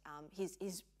that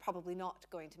he's probably not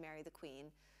going to marry the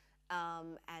Queen,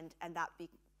 and that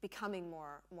becoming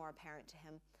more apparent to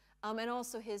him. And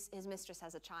also his mistress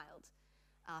has a child,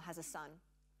 has a son.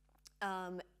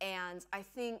 And I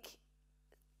think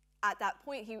at that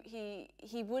point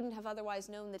he wouldn't have otherwise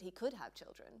known that he could have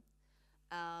children.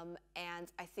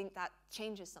 And I think that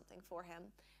changes something for him.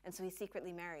 And so he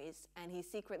secretly marries, and he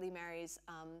secretly marries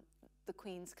the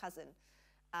Queen's cousin,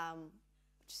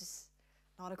 which is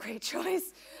not a great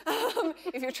choice.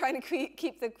 If you're trying to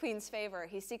keep the Queen's favor,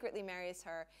 he secretly marries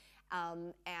her.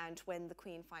 And when the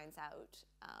Queen finds out,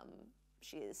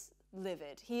 she is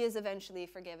livid. He is eventually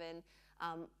forgiven.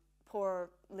 Poor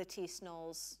Lettice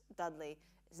Knowles Dudley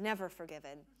is never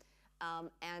forgiven.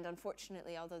 And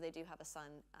unfortunately, although they do have a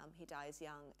son, he dies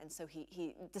young. And so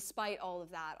he despite all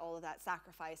of that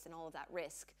sacrifice and all of that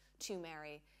risk to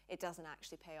marry, it doesn't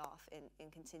actually pay off in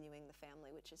continuing the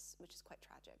family, which is quite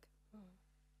tragic.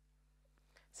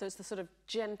 So it's the sort of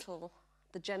gentle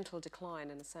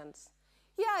decline in a sense.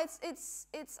 Yeah, it's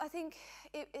I think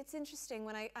it's interesting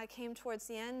when I came towards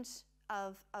the end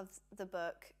of the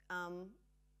book.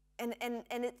 And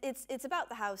it's about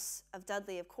the House of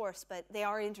Dudley, of course, but they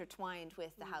are intertwined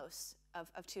with the House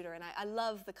of Tudor. And I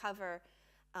love the cover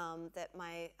that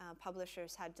my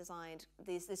publishers had designed.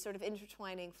 These sort of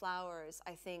intertwining flowers,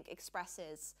 I think,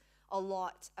 expresses a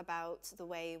lot about the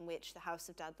way in which the House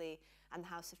of Dudley and the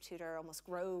House of Tudor almost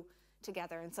grow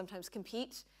together and sometimes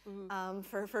compete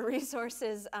for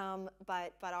resources,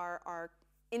 but are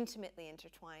intimately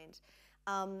intertwined.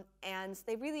 And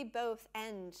they really both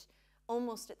end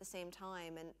almost at the same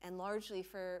time, and largely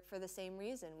for the same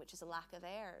reason, which is a lack of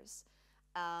heirs.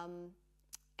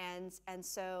 And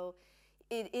so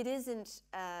it isn't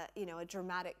you know, a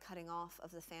dramatic cutting off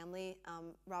of the family.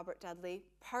 Robert Dudley,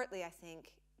 partly I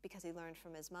think because he learned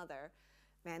from his mother,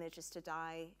 manages to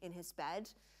die in his bed,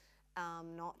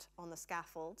 not on the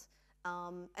scaffold.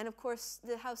 And of course,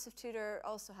 the House of Tudor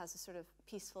also has a sort of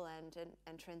peaceful end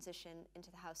and transition into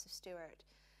the House of Stuart.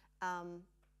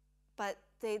 But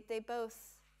they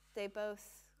both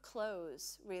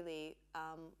close really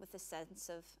with a sense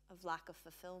of lack of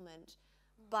fulfillment.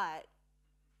 But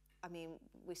I mean,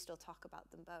 we still talk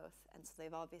about them both, and so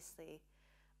they've obviously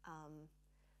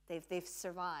they've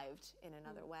survived in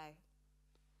another way.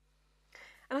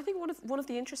 And I think one of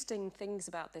the interesting things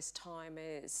about this time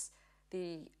is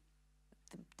the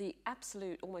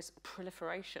absolute almost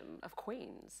proliferation of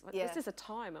queens. Like, this is a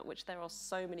time at which there are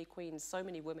so many queens, so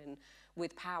many women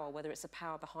with power, whether it's a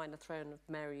power behind the throne of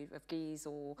Mary of Guise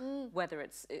or whether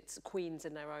it's queens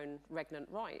in their own regnant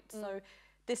right. So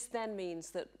this then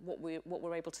means that what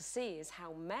we're able to see is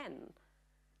how men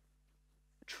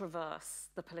traverse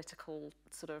the political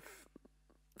sort of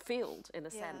field, in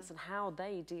a sense, and how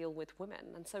they deal with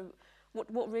women. And so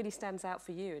what really stands out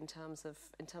for you in terms of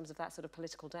that sort of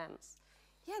political dance?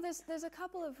 Yeah, there's a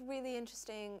couple of really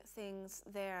interesting things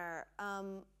there.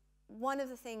 One of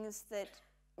the things that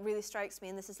really strikes me,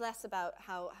 and this is less about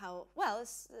how well,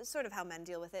 it's sort of how men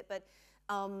deal with it, but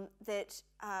that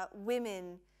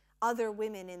other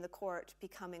women in the court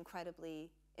become incredibly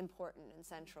important and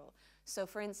central. So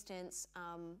for instance,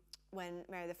 when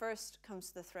Mary I comes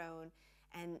to the throne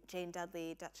and Jane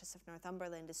Dudley, Duchess of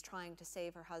Northumberland, is trying to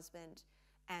save her husband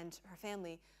and her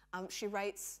family, she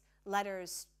writes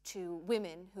letters to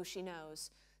women who she knows,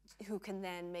 who can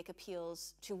then make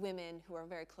appeals to women who are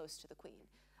very close to the Queen.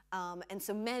 And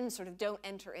so men sort of don't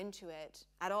enter into it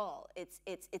at all.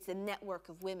 It's a network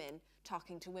of women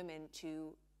talking to women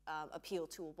to appeal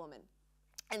to a woman.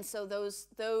 And so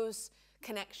those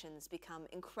connections become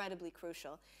incredibly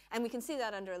crucial. And we can see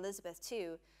that under Elizabeth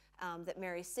too, that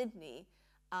Mary Sidney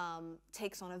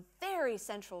takes on a very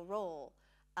central role.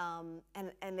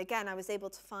 And again, I was able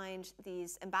to find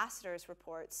these ambassadors'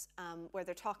 reports where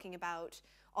they're talking about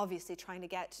obviously trying to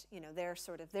get, you know, their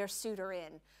suitor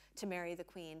in to marry the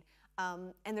Queen.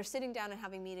 And they're sitting down and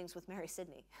having meetings with Mary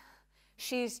Sidney.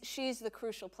 She's the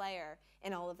crucial player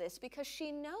in all of this because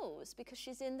she knows, because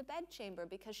she's in the bedchamber,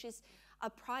 because she's a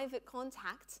private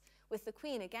contact with the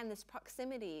Queen. Again, this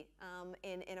proximity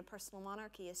in a personal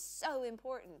monarchy is so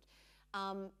important.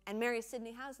 And Mary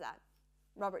Sidney has that.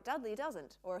 Robert Dudley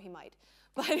doesn't, or he might,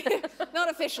 but not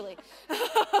officially.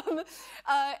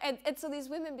 And so these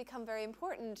women become very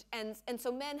important, and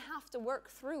so men have to work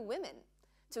through women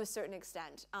to a certain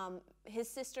extent. His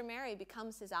sister Mary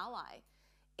becomes his ally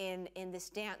in this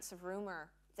dance of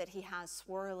rumor that he has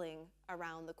swirling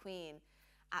around the Queen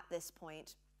at this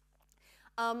point.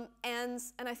 And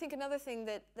I think another thing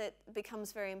that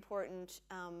becomes very important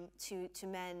to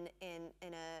men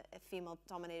in a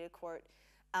female-dominated court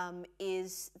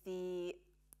is the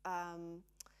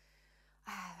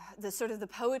sort of the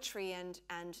poetry and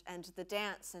the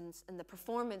dance and the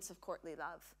performance of courtly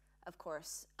love, of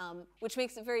course, which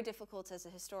makes it very difficult as a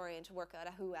historian to work out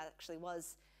who actually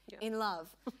was in love,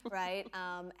 right?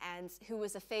 And who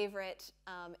was a favorite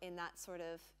in that sort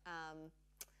of,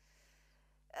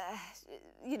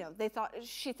 you know,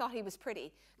 she thought he was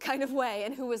pretty kind of way,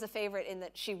 and who was a favorite in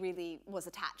that she really was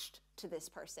attached to this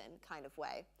person kind of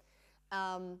way.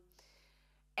 And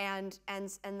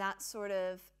that sort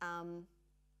of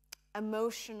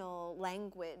emotional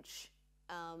language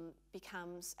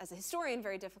becomes, as a historian,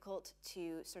 very difficult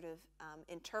to sort of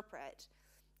interpret,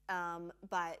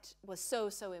 but was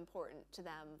so important to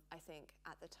them, I think,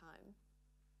 at the time.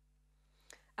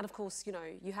 And of course, you know,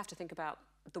 you have to think about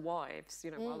the wives, you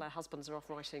know, while their husbands are off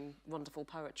writing wonderful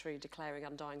poetry, declaring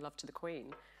undying love to the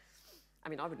Queen. I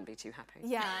mean, I wouldn't be too happy.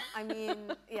 Yeah, I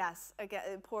mean, yes,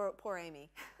 again, poor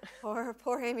Amy,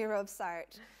 poor Amy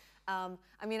Robsart. I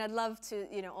mean, I'd love to,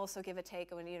 you know, also give a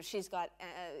take on, you know, she's got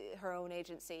her own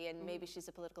agency, and maybe she's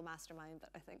a political mastermind, but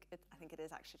I think it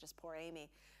is actually just poor Amy.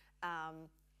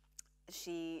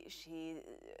 She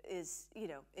is, you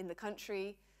know, in the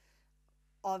country,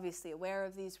 obviously aware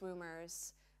of these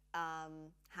rumors,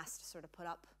 has to sort of put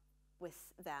up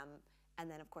with them,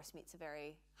 and then of course meets a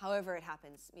very, however it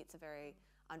happens, meets a very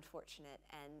unfortunate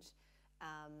and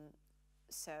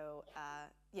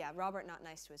yeah, Robert not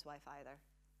nice to his wife either.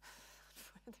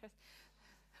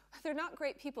 They're not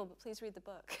great people, but please read the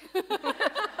book.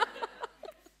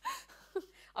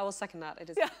 I will second that. It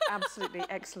is absolutely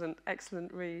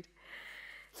excellent read.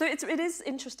 So it is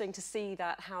interesting to see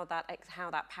how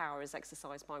that power is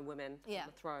exercised by women on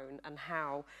the throne, and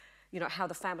how, how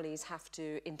the families have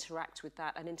to interact with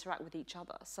that and interact with each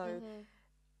other. So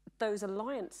those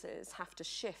alliances have to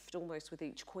shift almost with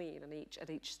each queen and at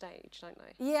each stage, don't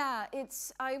they? Yeah,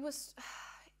 I was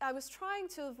trying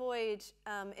to avoid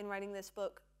in writing this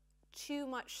book too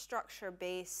much structure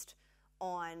based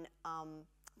on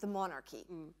the monarchy,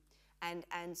 and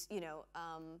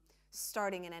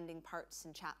starting and ending parts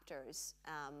and chapters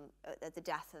at the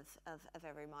death of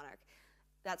every monarch.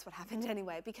 That's what happened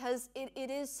anyway, because it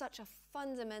is such a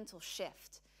fundamental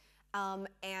shift,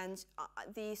 and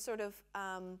the sort of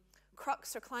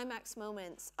crux or climax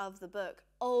moments of the book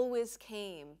always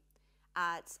came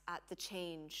at the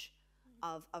change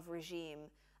of regime.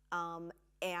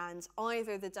 And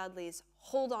either the Dudleys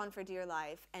hold on for dear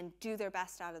life and do their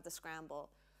best out of the scramble,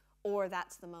 or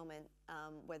that's the moment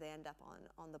where they end up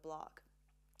on the block.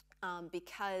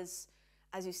 Because,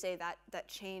 as you say, that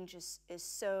change is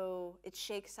so, it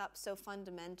shakes up so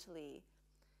fundamentally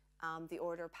the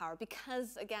order of power.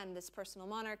 Because, again, this personal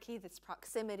monarchy, this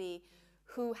proximity,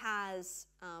 who has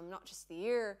not just the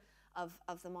ear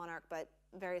of the monarch, but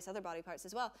various other body parts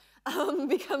as well,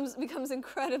 becomes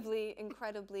incredibly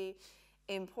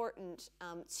important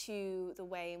to the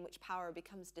way in which power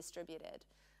becomes distributed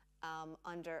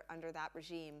under that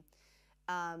regime.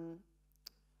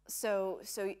 So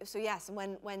yes,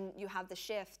 when you have the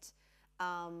shift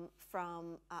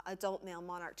from adult male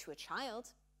monarch to a child,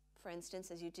 for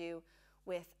instance, as you do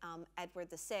with Edward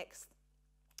VI,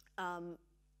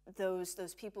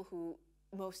 those people who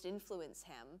most influence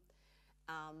him,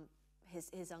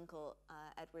 his uncle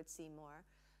Edward Seymour,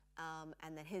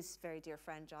 and then his very dear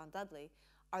friend John Dudley,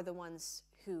 are the ones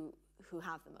who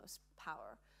have the most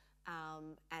power.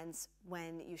 And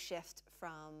when you shift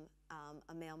from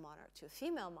a male monarch to a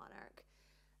female monarch,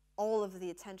 all of the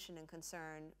attention and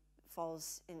concern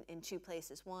falls in two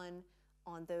places. One,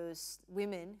 on those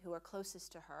women who are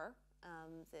closest to her,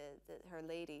 her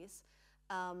ladies,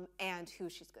 and who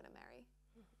she's going to marry.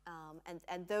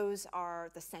 And those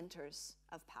are the centers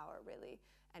of power, really,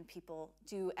 and people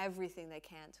do everything they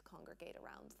can to congregate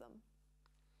around them.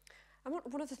 And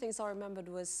one of the things I remembered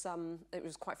was, it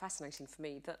was quite fascinating for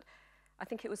me, that I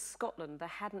think it was Scotland, there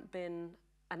hadn't been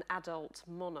an adult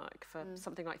monarch for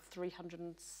something like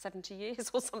 370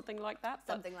 years or something like that.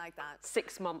 Something like that.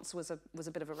 6 months was a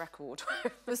bit of a record.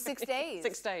 It was 6 days.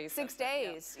 6 days. 6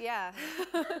 days, yeah.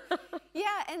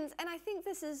 Yeah, and I think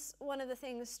this is one of the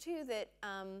things too that,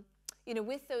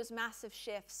 with those massive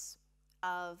shifts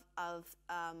of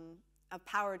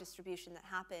power distribution that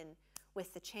happen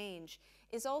with the change,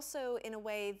 is also in a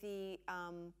way the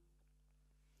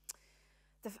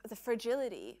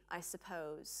fragility, I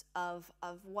suppose, of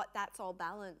what that's all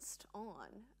balanced on.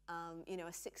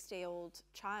 A 6-day-old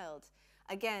child.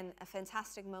 Again, a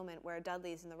fantastic moment where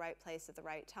Dudley is in the right place at the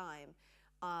right time.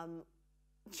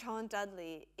 John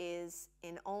Dudley is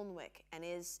in Alnwick and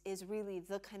is really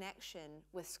the connection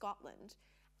with Scotland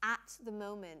at the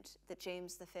moment that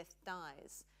James V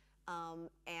dies,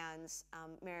 and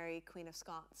Mary, Queen of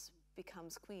Scots,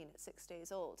 becomes queen at 6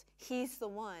 days old. He's the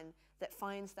one that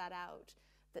finds that out,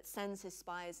 that sends his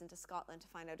spies into Scotland to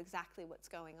find out exactly what's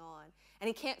going on. And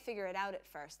he can't figure it out at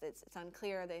first. It's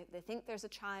unclear. They think there's a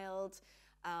child.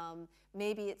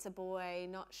 Maybe it's a boy,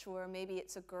 not sure. Maybe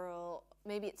it's a girl.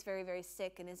 Maybe it's very, very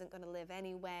sick and isn't going to live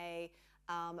anyway.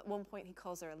 At one point he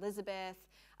calls her Elizabeth.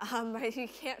 Right? He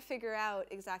can't figure out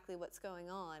exactly what's going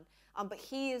on. But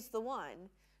he is the one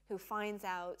who finds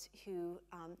out, who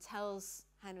tells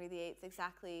Henry VIII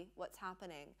exactly what's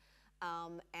happening,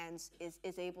 and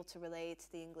is able to relay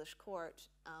to the English court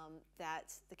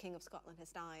that the King of Scotland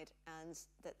has died, and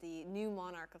that the new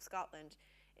monarch of Scotland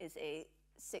is a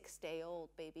 6-day-old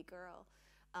baby girl.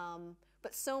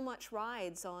 But so much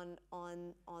rides on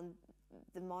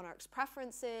the monarch's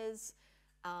preferences,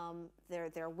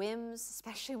 their whims,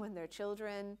 especially when they're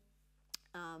children.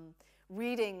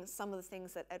 Reading some of the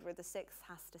things that Edward VI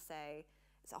has to say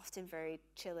is often very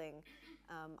chilling.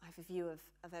 I have a view of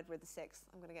Edward VI,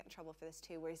 I'm going to get in trouble for this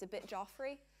too, where he's a bit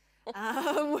Joffrey.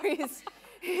 Where he's,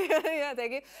 yeah,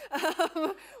 thank you.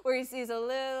 Where he's a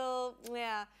little,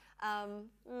 yeah.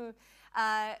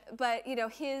 But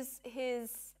his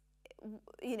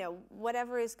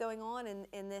whatever is going on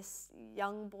in this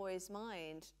young boy's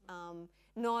mind,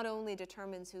 not only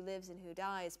determines who lives and who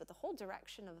dies, but the whole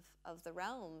direction of the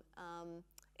realm.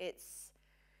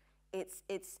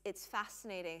 it's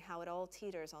fascinating how it all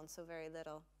teeters on so very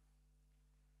little.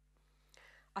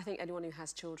 I think anyone who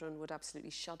has children would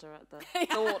absolutely shudder at the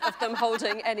thought of them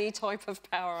holding any type of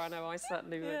power. I know I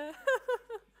certainly would. Yeah.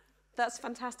 That's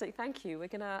fantastic, thank you. We're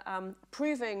going to,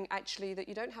 proving actually that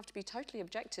you don't have to be totally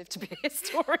objective to be a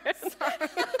historian.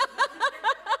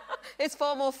 It's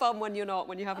far more fun when you're not,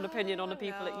 when you have an opinion on the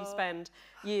people that you spend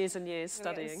years and years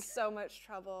studying. In so much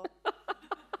trouble.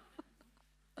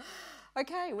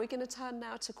 Okay, we're going to turn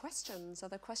now to questions. Are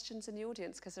there questions in the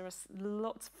audience? Because there are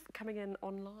lots coming in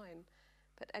online.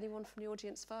 But anyone from the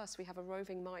audience first? We have a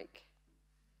roving mic.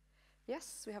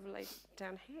 Yes, we have a lady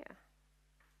down here.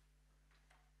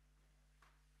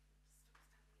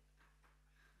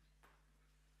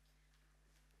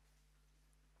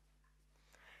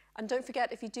 And don't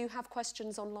forget, if you do have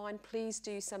questions online, please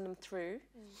do send them through.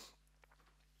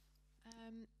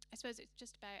 I suppose it's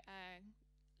just about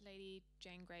Lady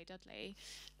Jane Grey Dudley.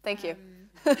 Thank you.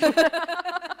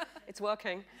 It's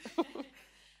working.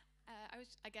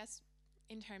 I guess,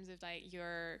 in terms of like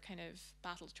your kind of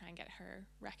battle to try and get her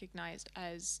recognised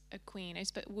as a queen, I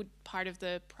suppose would part of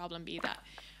the problem be that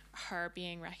her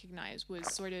being recognised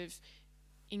was sort of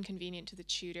inconvenient to the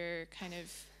Tudor kind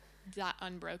of that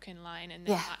unbroken line, and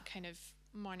then that kind of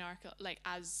monarchical, like,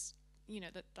 as you know,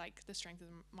 that like the strength of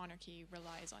the monarchy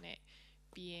relies on it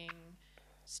being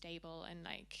stable and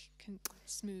like can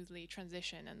smoothly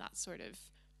transition, and that's sort of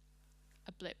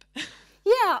a blip.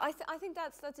 Yeah, I think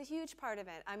that's a huge part of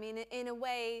it. I mean, in a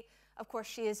way, of course,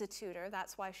 she is a Tudor.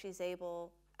 That's why she's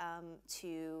able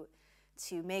to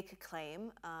make a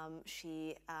claim.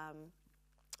 She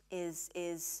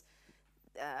is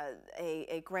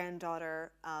a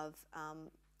granddaughter of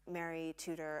Mary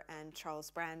Tudor and Charles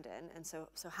Brandon, and so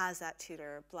has that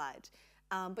Tudor blood.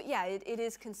 But yeah, it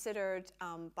is considered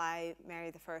by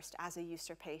Mary I as a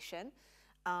usurpation.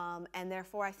 And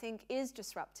therefore, I think, is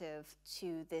disruptive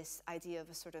to this idea of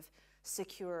a sort of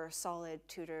secure, solid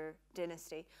Tudor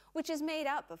dynasty, which is made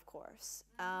up, of course.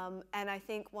 And I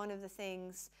think one of the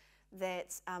things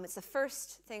that, it's the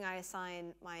first thing I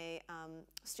assign my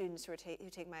students who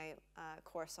take my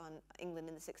course on England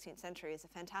in the 16th century, is a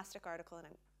fantastic article, and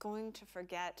I'm going to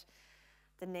forget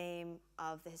the name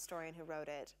of the historian who wrote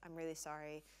it. I'm really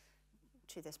sorry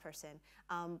to this person.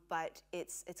 But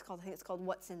it's called, I think it's called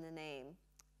What's in the Name?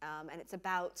 And it's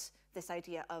about this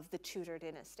idea of the Tudor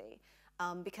dynasty,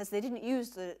 because they didn't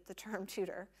use the term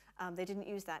Tudor. They didn't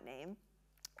use that name.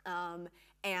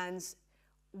 And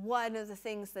one of the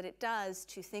things that it does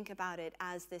to think about it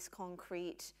as this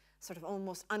concrete, sort of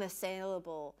almost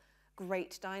unassailable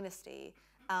great dynasty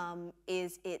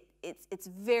is it's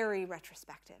very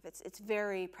retrospective. It's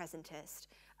very presentist,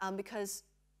 because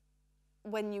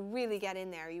when you really get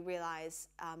in there, you realize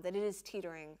that it is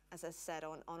teetering, as I said,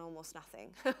 on almost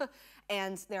nothing.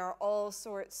 And there are all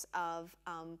sorts of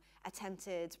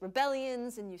attempted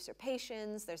rebellions and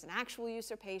usurpations. There's an actual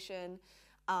usurpation.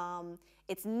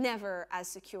 It's never as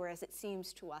secure as it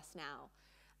seems to us now.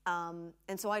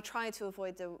 And so I try to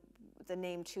avoid the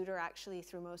name Tudor, actually,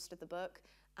 through most of the book,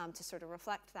 to sort of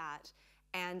reflect that.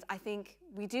 And I think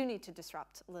we do need to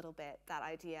disrupt a little bit that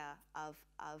idea of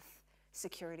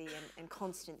security and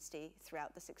constancy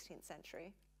throughout the 16th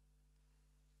century.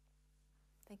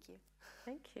 Thank you.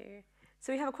 Thank you.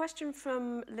 So we have a question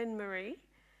from Lynn Marie.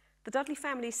 The Dudley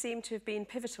family seem to have been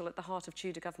pivotal at the heart of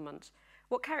Tudor government.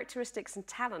 What characteristics and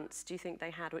talents do you think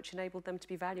they had which enabled them to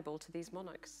be valuable to these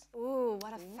monarchs? Ooh,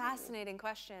 what a fascinating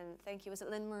question. Thank you. Was it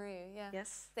Lynn Marie? Yeah.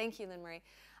 Yes. Thank you, Lynn Marie.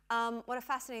 What a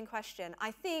fascinating question.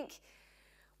 I think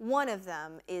one of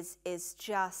them is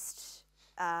just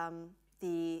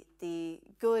the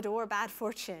good or bad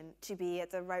fortune to be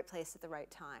at the right place at the right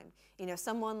time. You know,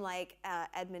 someone like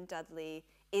Edmund Dudley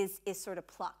is sort of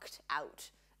plucked out.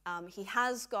 He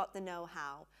has got the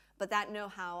know-how, but that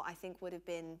know-how, I think, would have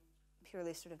been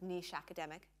purely sort of niche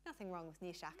academic. Nothing wrong with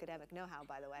niche academic know-how,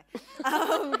 by the way,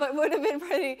 but would have been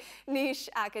pretty niche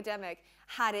academic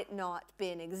had it not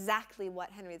been exactly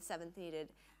what Henry VII needed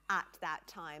at that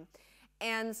time.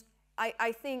 And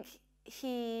I think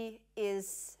he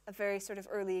is a very sort of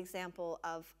early example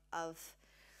of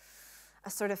a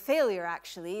sort of failure,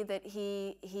 actually, that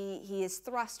he is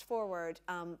thrust forward,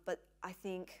 but I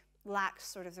think lacked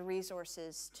sort of the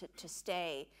resources to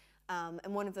stay.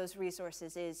 And one of those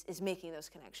resources is making those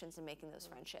connections and making those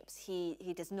friendships.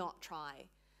 He does not try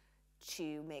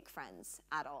to make friends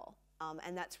at all,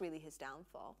 and that's really his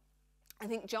downfall. I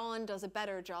think John does a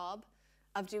better job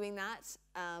of doing that.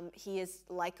 He is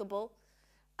likable.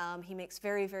 He makes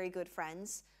very, very good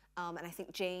friends, and I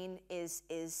think Jane is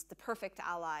the perfect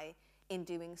ally in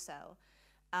doing so.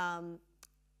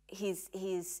 he's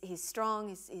strong.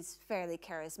 He's fairly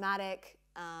charismatic.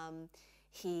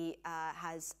 He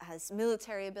has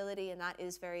military ability, and that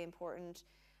is very important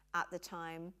at the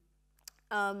time.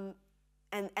 And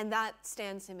that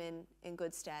stands him in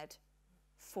good stead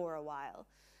for a while.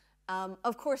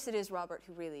 Of course, it is Robert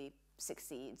who really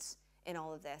succeeds in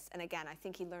all of this. And again, I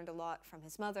think he learned a lot from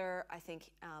his mother. I think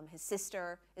his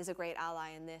sister is a great ally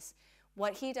in this.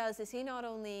 What he does is he not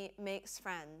only makes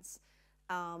friends,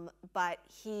 but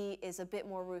he is a bit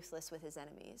more ruthless with his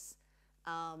enemies.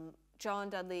 John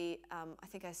Dudley, I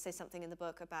think I say something in the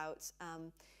book about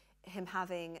him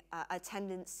having a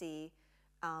tendency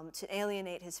to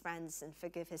alienate his friends and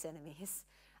forgive his enemies.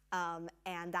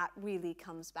 And that really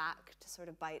comes back to sort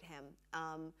of bite him.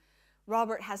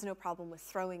 Robert has no problem with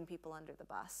throwing people under the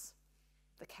bus,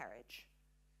 the carriage,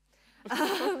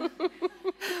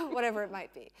 whatever it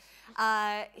might be.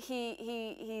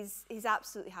 He's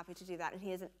absolutely happy to do that, and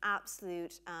he is an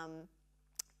absolute,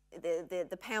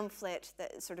 the pamphlet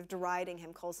that sort of deriding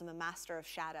him calls him a master of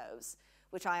shadows,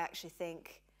 which I actually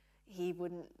think he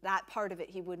wouldn't, that part of it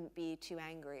he wouldn't be too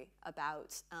angry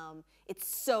about. It's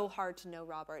so hard to know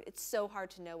Robert. It's so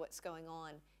hard to know what's going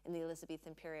on in the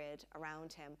Elizabethan period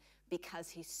around him, because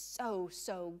he's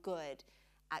so good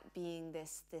at being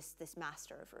this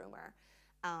master of rumor.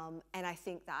 And I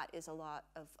think that is a lot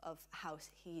of how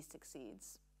he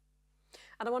succeeds.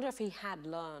 And I wonder if he had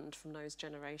learned from those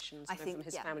generations, from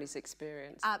his family's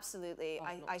experience. Absolutely.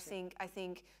 I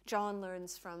think John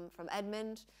learns from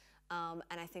Edmund, and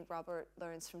I think Robert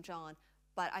learns from John.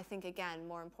 But I think, again,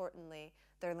 more importantly,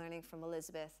 they're learning from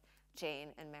Elizabeth,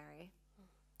 Jane, and Mary.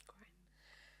 Great.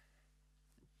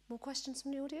 More questions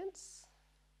from the audience?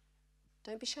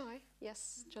 Don't be shy.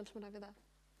 Yes, gentleman over there.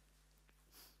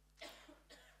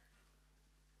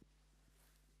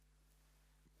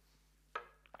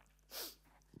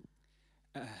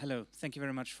 Hello, thank you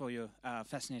very much for your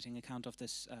fascinating account of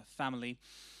this family.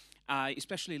 I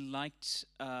especially liked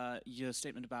your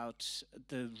statement about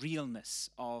the realness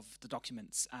of the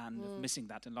documents and of missing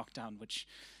that in lockdown, which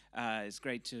is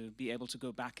great to be able to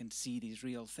go back and see these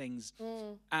real things.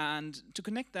 And to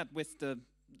connect that with the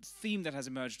theme that has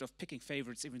emerged of picking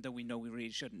favorites, even though we know we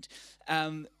really shouldn't.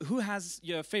 Who has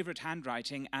your favorite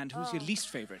handwriting and who's your least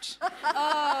favorite?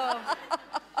 Oh,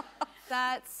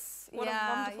 that's...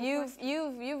 Yeah,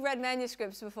 you've read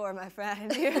manuscripts before, my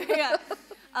friend. Yeah,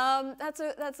 that's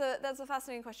a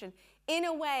fascinating question. In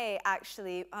a way,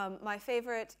 actually, my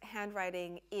favorite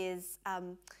handwriting is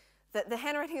the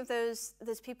handwriting of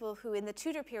those people who, in the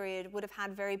Tudor period, would have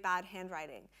had very bad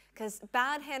handwriting. Because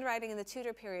bad handwriting in the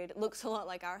Tudor period looks a lot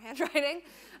like our handwriting,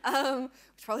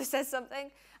 which probably says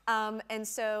something. And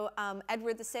so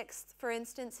Edward VI, for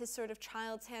instance, his sort of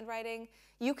child's handwriting,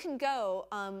 you can go,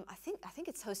 I think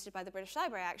it's hosted by the British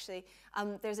Library, actually.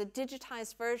 There's a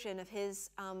digitized version of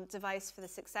his device for the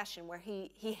succession where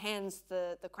he hands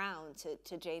the crown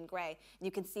to Jane Grey. And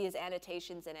you can see his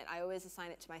annotations in it. I always assign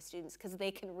it to my students because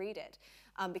they can read it,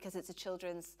 because it's a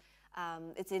children's,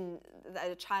 it's in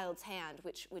a child's hand,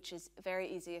 which is very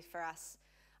easy for us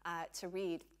to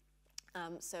read.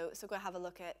 So go have a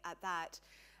look at that.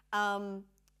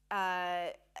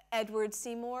 Edward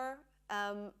Seymour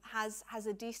has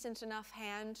a decent enough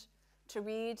hand to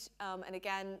read, and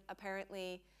again,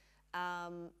 apparently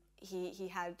he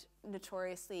had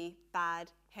notoriously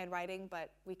bad handwriting,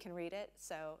 but we can read it,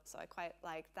 so I quite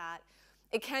like that.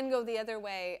 It can go the other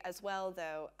way as well,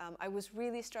 though. I was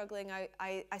really struggling.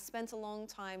 I spent a long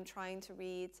time trying to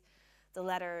read the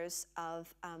letters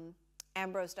of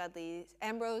Ambrose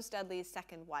Dudley's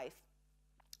second wife,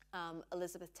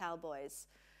 Elizabeth Talboys.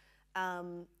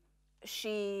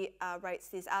 She writes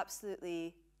these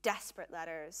absolutely desperate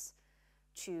letters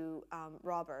to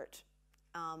Robert,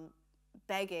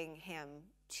 begging him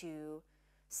to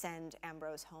send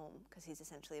Ambrose home because he's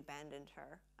essentially abandoned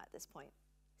her at this point.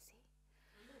 See?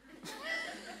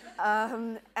 I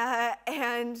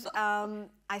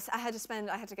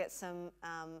had to get some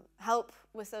help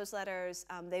with those letters.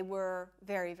 They were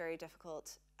very, very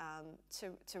difficult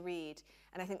to read,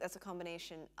 and I think that's a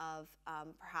combination of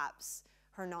perhaps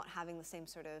her not having the same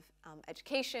sort of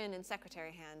education and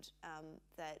secretary hand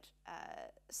that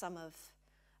some of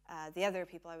the other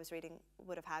people I was reading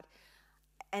would have had,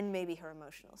 and maybe her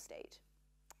emotional state.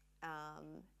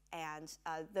 And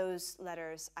those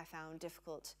letters I found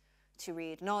difficult to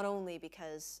read, not only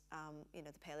because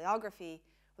the paleography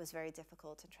was very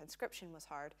difficult and transcription was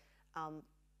hard,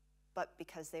 but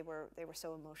because they were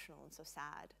so emotional and so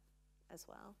sad as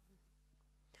well.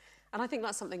 And I think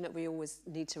that's something that we always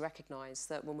need to recognise,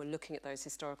 that when we're looking at those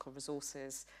historical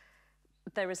resources,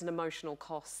 there is an emotional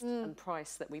cost and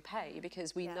price that we pay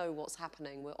because we know what's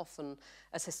happening. We're often,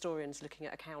 as historians, looking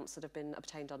at accounts that have been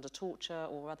obtained under torture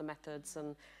or other methods,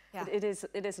 and it is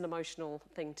an emotional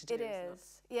thing to do. It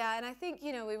is, yeah. And I think,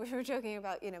 you know, we were joking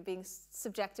about, you know, being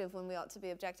subjective when we ought to be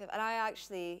objective, and I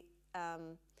actually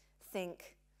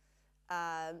think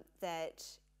that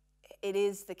it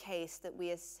is the case that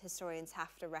we as historians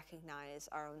have to recognize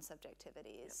our own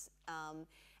subjectivities,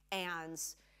 and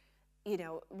you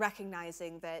know,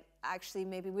 recognizing that actually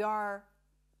maybe we are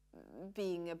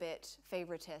being a bit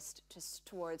favoritist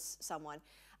towards someone.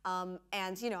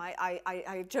 And, you know,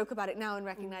 I joke about it now and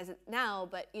recognize it now,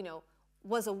 but, you know,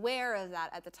 was aware of that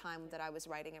at the time that I was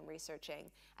writing and researching,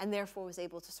 and therefore was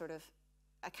able to sort of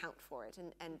account for it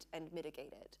and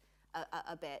mitigate it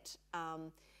a bit.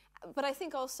 But I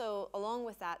think also, along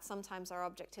with that, sometimes our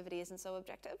objectivity isn't so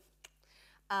objective.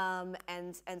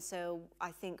 And so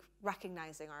I think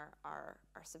recognizing our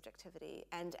subjectivity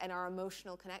and our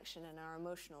emotional connection and our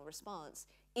emotional response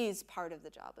is part of the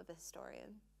job of a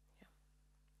historian. Yeah.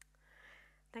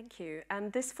 Thank you.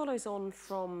 And this follows on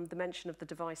from the mention of the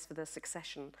device for the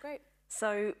succession. Great.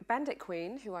 So Bandit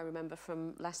Queen, who I remember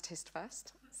from last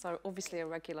Histfest, so obviously a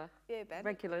regular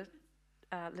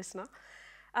listener,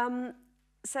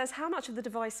 says how much of the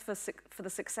device for the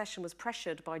succession was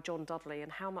pressured by John Dudley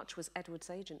and how much was Edward's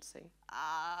agency?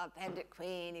 Bandit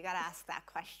Queen, you got to ask that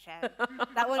question.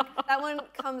 that one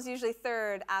comes usually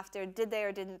third after did they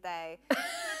or didn't they?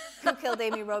 Who killed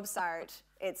Amy Robsart?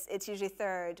 It's usually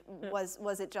third.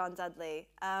 Was it John Dudley?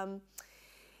 I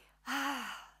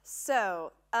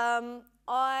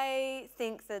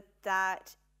think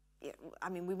that I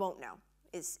mean, we won't know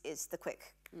is the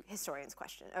quick historian's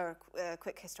question, or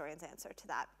quick historian's answer to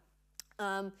that.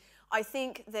 I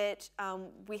think that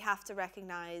we have to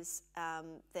recognize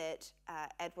that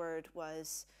Edward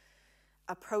was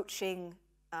approaching,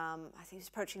 I think he was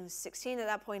approaching 16 at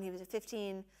that point, he was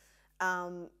 15,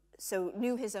 so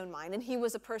knew his own mind, and he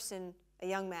was a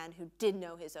young man who did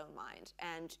know his own mind,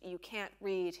 and you can't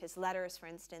read his letters, for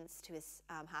instance, to his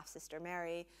half-sister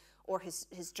Mary, or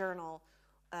his journal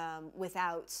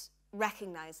without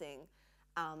recognizing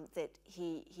that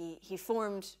he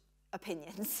formed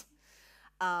opinions,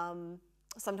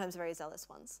 sometimes very zealous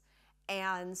ones.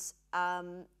 And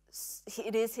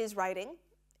it is his writing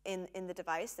in the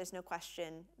device, there's no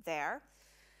question there.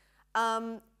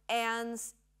 And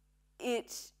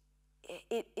it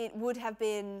would have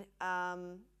been,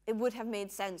 it would have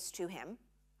made sense to him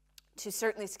to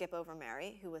certainly skip over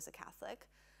Mary, who was a Catholic,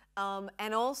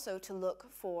 and also to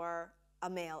look for a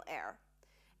male heir.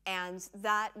 And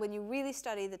that, when you really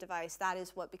study the device, that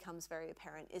is what becomes very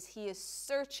apparent, is he is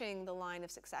searching the line of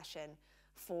succession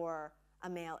for a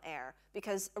male heir.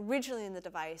 Because originally in the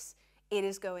device, it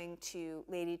is going to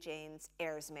Lady Jane's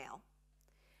heirs male.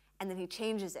 And then he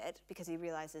changes it because he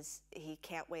realizes he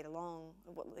can't wait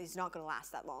he's not going to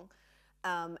last that long.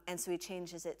 And so he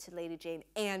changes it to Lady Jane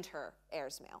and her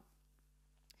heirs male.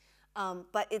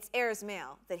 But it's heirs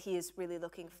male that he is really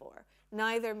looking for.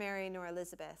 Neither Mary nor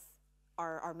Elizabeth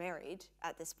are married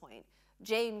at this point.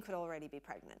 Jane could already be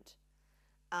pregnant.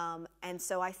 And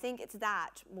so I think it's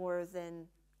that more than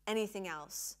anything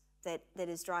else that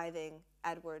is driving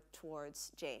Edward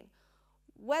towards Jane.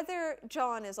 Whether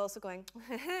John is also going,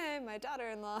 hey, my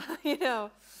daughter-in-law, you know,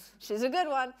 she's a good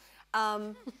one,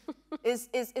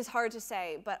 is hard to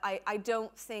say. But I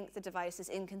don't think the device is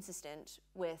inconsistent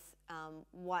with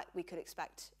what we could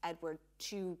expect Edward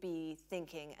to be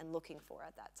thinking and looking for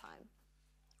at that time.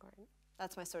 Great.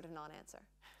 That's my sort of non-answer.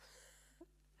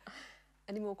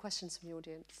 Any more questions from the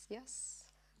audience? Yes?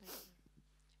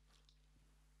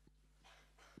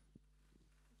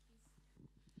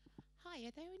 Hi,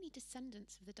 are there any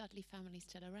descendants of the Dudley family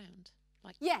still around?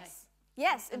 Like yes.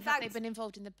 Yes, in fact. Have they been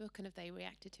involved in the book and have they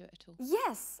reacted to it at all?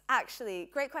 Yes, actually.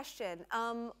 Great question.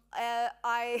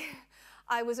 I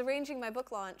was arranging my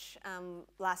book launch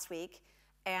last week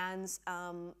and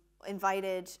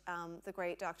invited the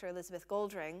great Dr. Elizabeth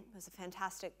Goldring, who has a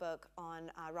fantastic book on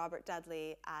Robert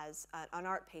Dudley as an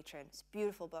art patron. It's a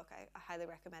beautiful book. I highly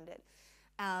recommend it.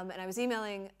 And I was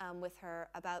emailing with her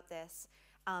about this,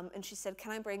 and she said,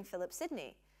 can I bring Philip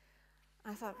Sidney?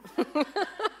 I thought,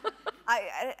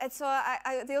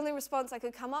 the only response I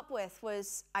could come up with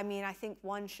was, I mean, I think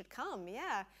one should come,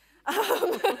 yeah.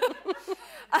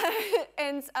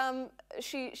 And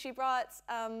she brought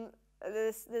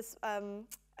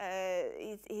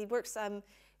he works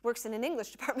in an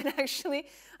English department, actually,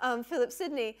 Philip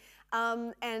Sidney,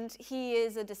 and he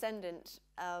is a descendant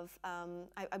of,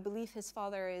 I believe his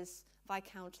father is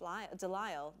Viscount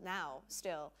Delisle now,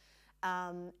 still,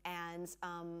 and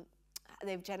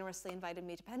they've generously invited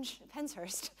me to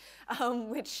Penshurst,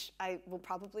 which I will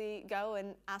probably go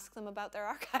and ask them about their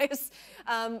archives.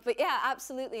 But yeah,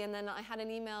 absolutely. And then I had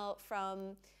an email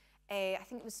from I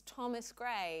think it was Thomas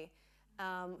Gray,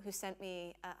 who sent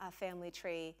me a family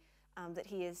tree that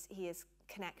he is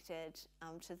connected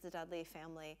to the Dudley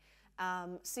family.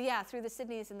 So yeah, through the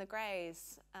Sydneys and the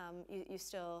Greys, you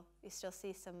still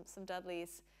see some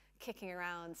Dudleys kicking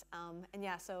around. And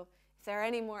yeah, so if there are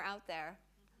any more out there,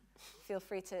 feel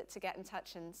free to get in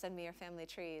touch and send me your family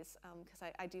trees,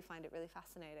 because I do find it really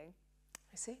fascinating.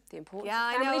 I see the importance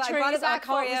of family trees. I brought it back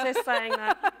for you. can't resist saying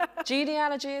that.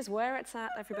 Genealogy is where it's at,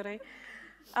 everybody.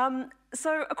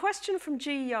 So a question from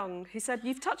G. Young, who said,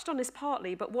 you've touched on this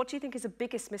partly, but what do you think is the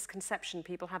biggest misconception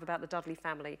people have about the Dudley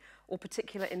family or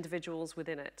particular individuals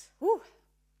within it? Ooh.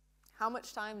 How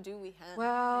much time do we have?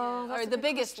 Well, or the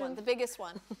biggest one.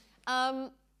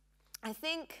 I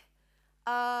think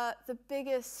the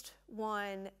biggest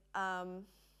one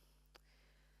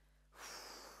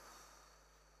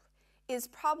is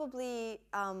probably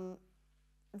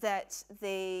that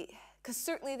because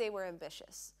certainly they were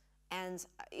ambitious. And,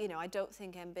 you know, I don't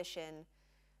think ambition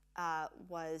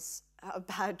was a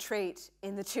bad trait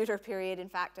in the Tudor period. In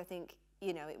fact, I think,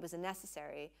 you know, it was a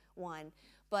necessary one.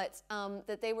 But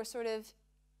that they were sort of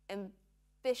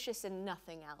ambitious in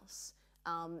nothing else.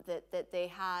 That they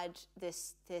had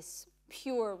this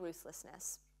pure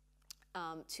ruthlessness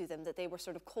to them, that they were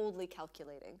sort of coldly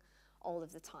calculating all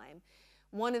of the time.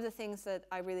 One of the things that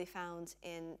I really found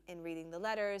in reading the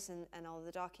letters and all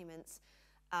the documents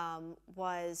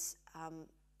was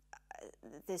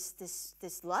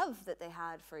this love that they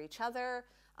had for each other.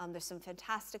 There's some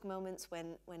fantastic moments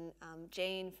when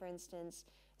Jane, for instance,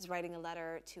 is writing a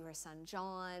letter to her son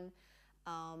John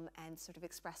and sort of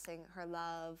expressing her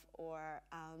love, or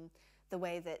the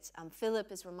way that Philip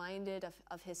is reminded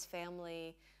of his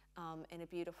family in a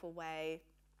beautiful way.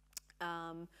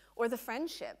 Or the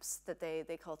friendships that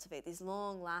they cultivate, these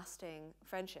long-lasting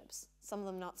friendships. Some of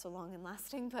them not so long and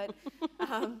lasting, but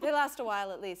they last a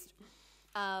while at least.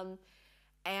 And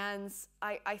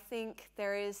I think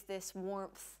there is this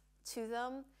warmth to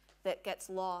them that gets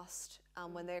lost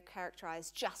when they're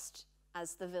characterized just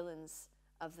as the villains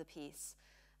of the piece.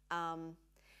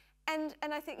 And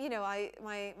I think, you know,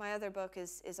 my other book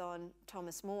is on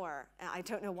Thomas More. I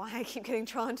don't know why I keep getting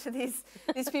drawn to these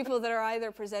people that are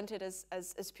either presented as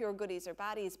pure goodies or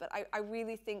baddies, but I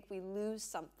really think we lose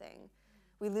something.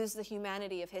 We lose the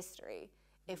humanity of history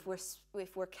if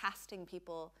we're casting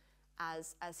people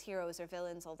as heroes or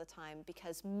villains all the time,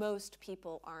 because most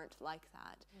people aren't like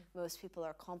that. Most people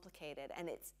are complicated, and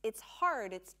it's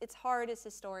hard. It's hard as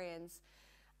historians,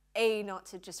 not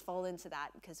to just fall into that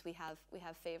because we have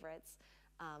favorites,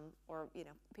 or, you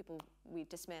know, people we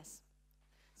dismiss.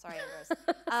 Sorry,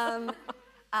 Ambrose.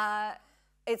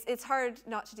 It's hard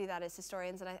not to do that as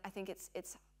historians, and I think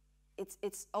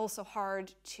it's also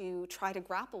hard to try to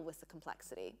grapple with the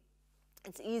complexity.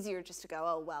 It's easier just to go,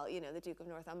 oh well, you know, the Duke of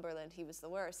Northumberland, he was the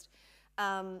worst,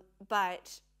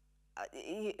 but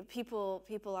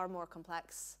people are more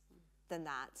complex than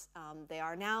that. They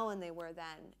are now and they were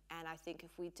then, and I think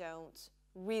if we don't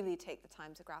really take the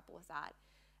time to grapple with that,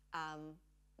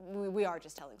 we are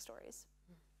just telling stories.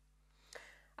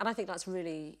 And I think that's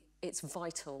really, it's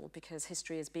vital, because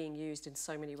history is being used in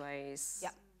so many ways,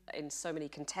 yep. in so many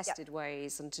contested yep.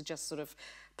 ways, and to just sort of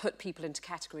put people into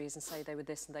categories and say they were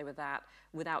this and they were that,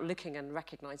 without looking and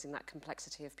recognising that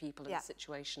complexity of people and yep. the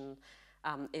situation,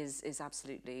 is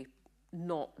absolutely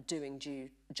not doing due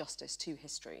justice to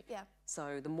history. Yeah.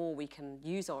 So the more we can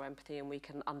use our empathy and we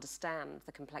can understand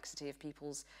the complexity of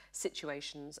people's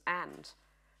situations and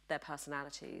their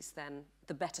personalities, then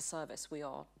the better service we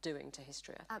are doing to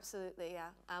history. Absolutely,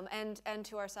 yeah. And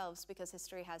to ourselves, because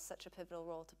history has such a pivotal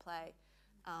role to play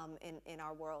in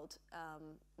our world.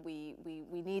 We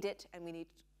need it, and we need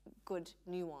good,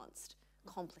 nuanced,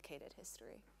 complicated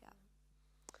history. Yeah.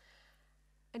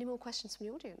 Any more questions from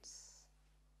the audience?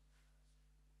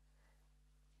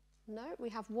 No, we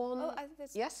have one. Oh,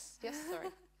 yes, sorry.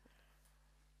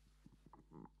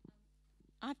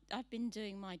 I've been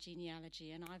doing my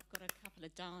genealogy, and I've got a couple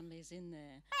of Darnleys in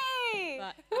there. Hey!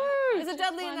 But There's a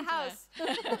Dudley in the house.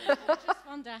 I just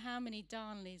wonder how many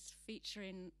Darnleys feature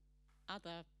in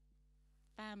other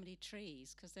family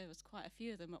trees, because there was quite a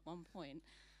few of them at one point.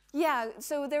 Yeah,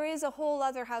 so there is a whole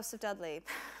other House of Dudley,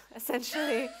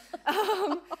 essentially.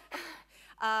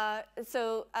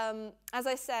 As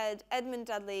I said, Edmund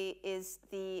Dudley is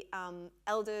the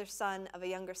elder son of a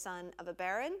younger son of a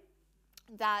baron.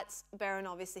 That baron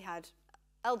obviously had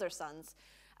elder sons.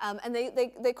 And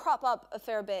they crop up a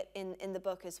fair bit in the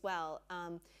book as well.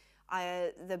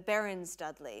 The Barons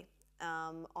Dudley,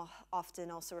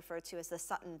 often also referred to as the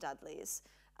Sutton Dudleys.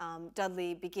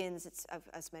 Dudley begins,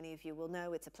 as many of you will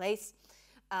know, it's a place,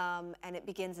 and it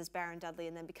begins as Baron Dudley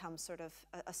and then becomes sort of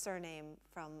a surname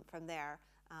from there.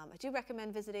 I do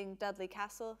recommend visiting Dudley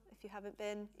Castle if you haven't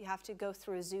been. You have to go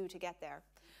through a zoo to get there.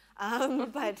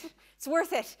 But it's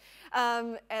worth it.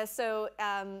 And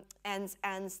the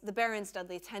Barons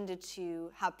Dudley tended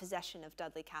to have possession of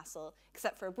Dudley Castle,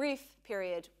 except for a brief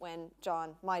period when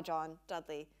my John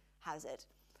Dudley has it.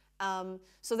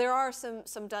 So there are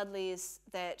some Dudleys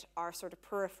that are sort of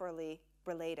peripherally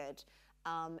related,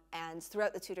 and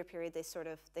throughout the Tudor period they sort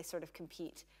of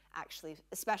compete, actually,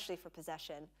 especially for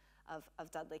possession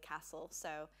of Dudley Castle.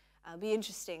 So it'll be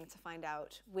interesting to find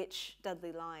out which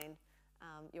Dudley line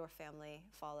your family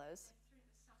follows.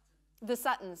 The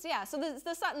Suttons, yeah. So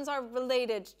the Suttons are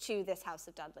related to this House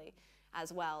of Dudley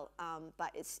as well,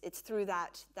 but it's through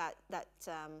that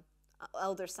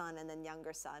elder son and then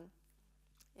younger son.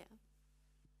 Yeah.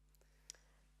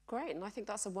 Great, and I think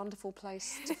that's a wonderful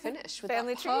place to finish with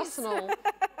Family that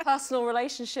personal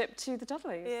relationship to the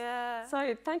Dudleys. Yeah.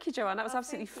 So thank you, Joanne. That was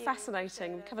absolutely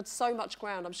fascinating. We covered so much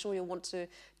ground. I'm sure you'll want to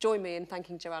join me in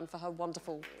thanking Joanne for her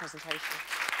wonderful presentation.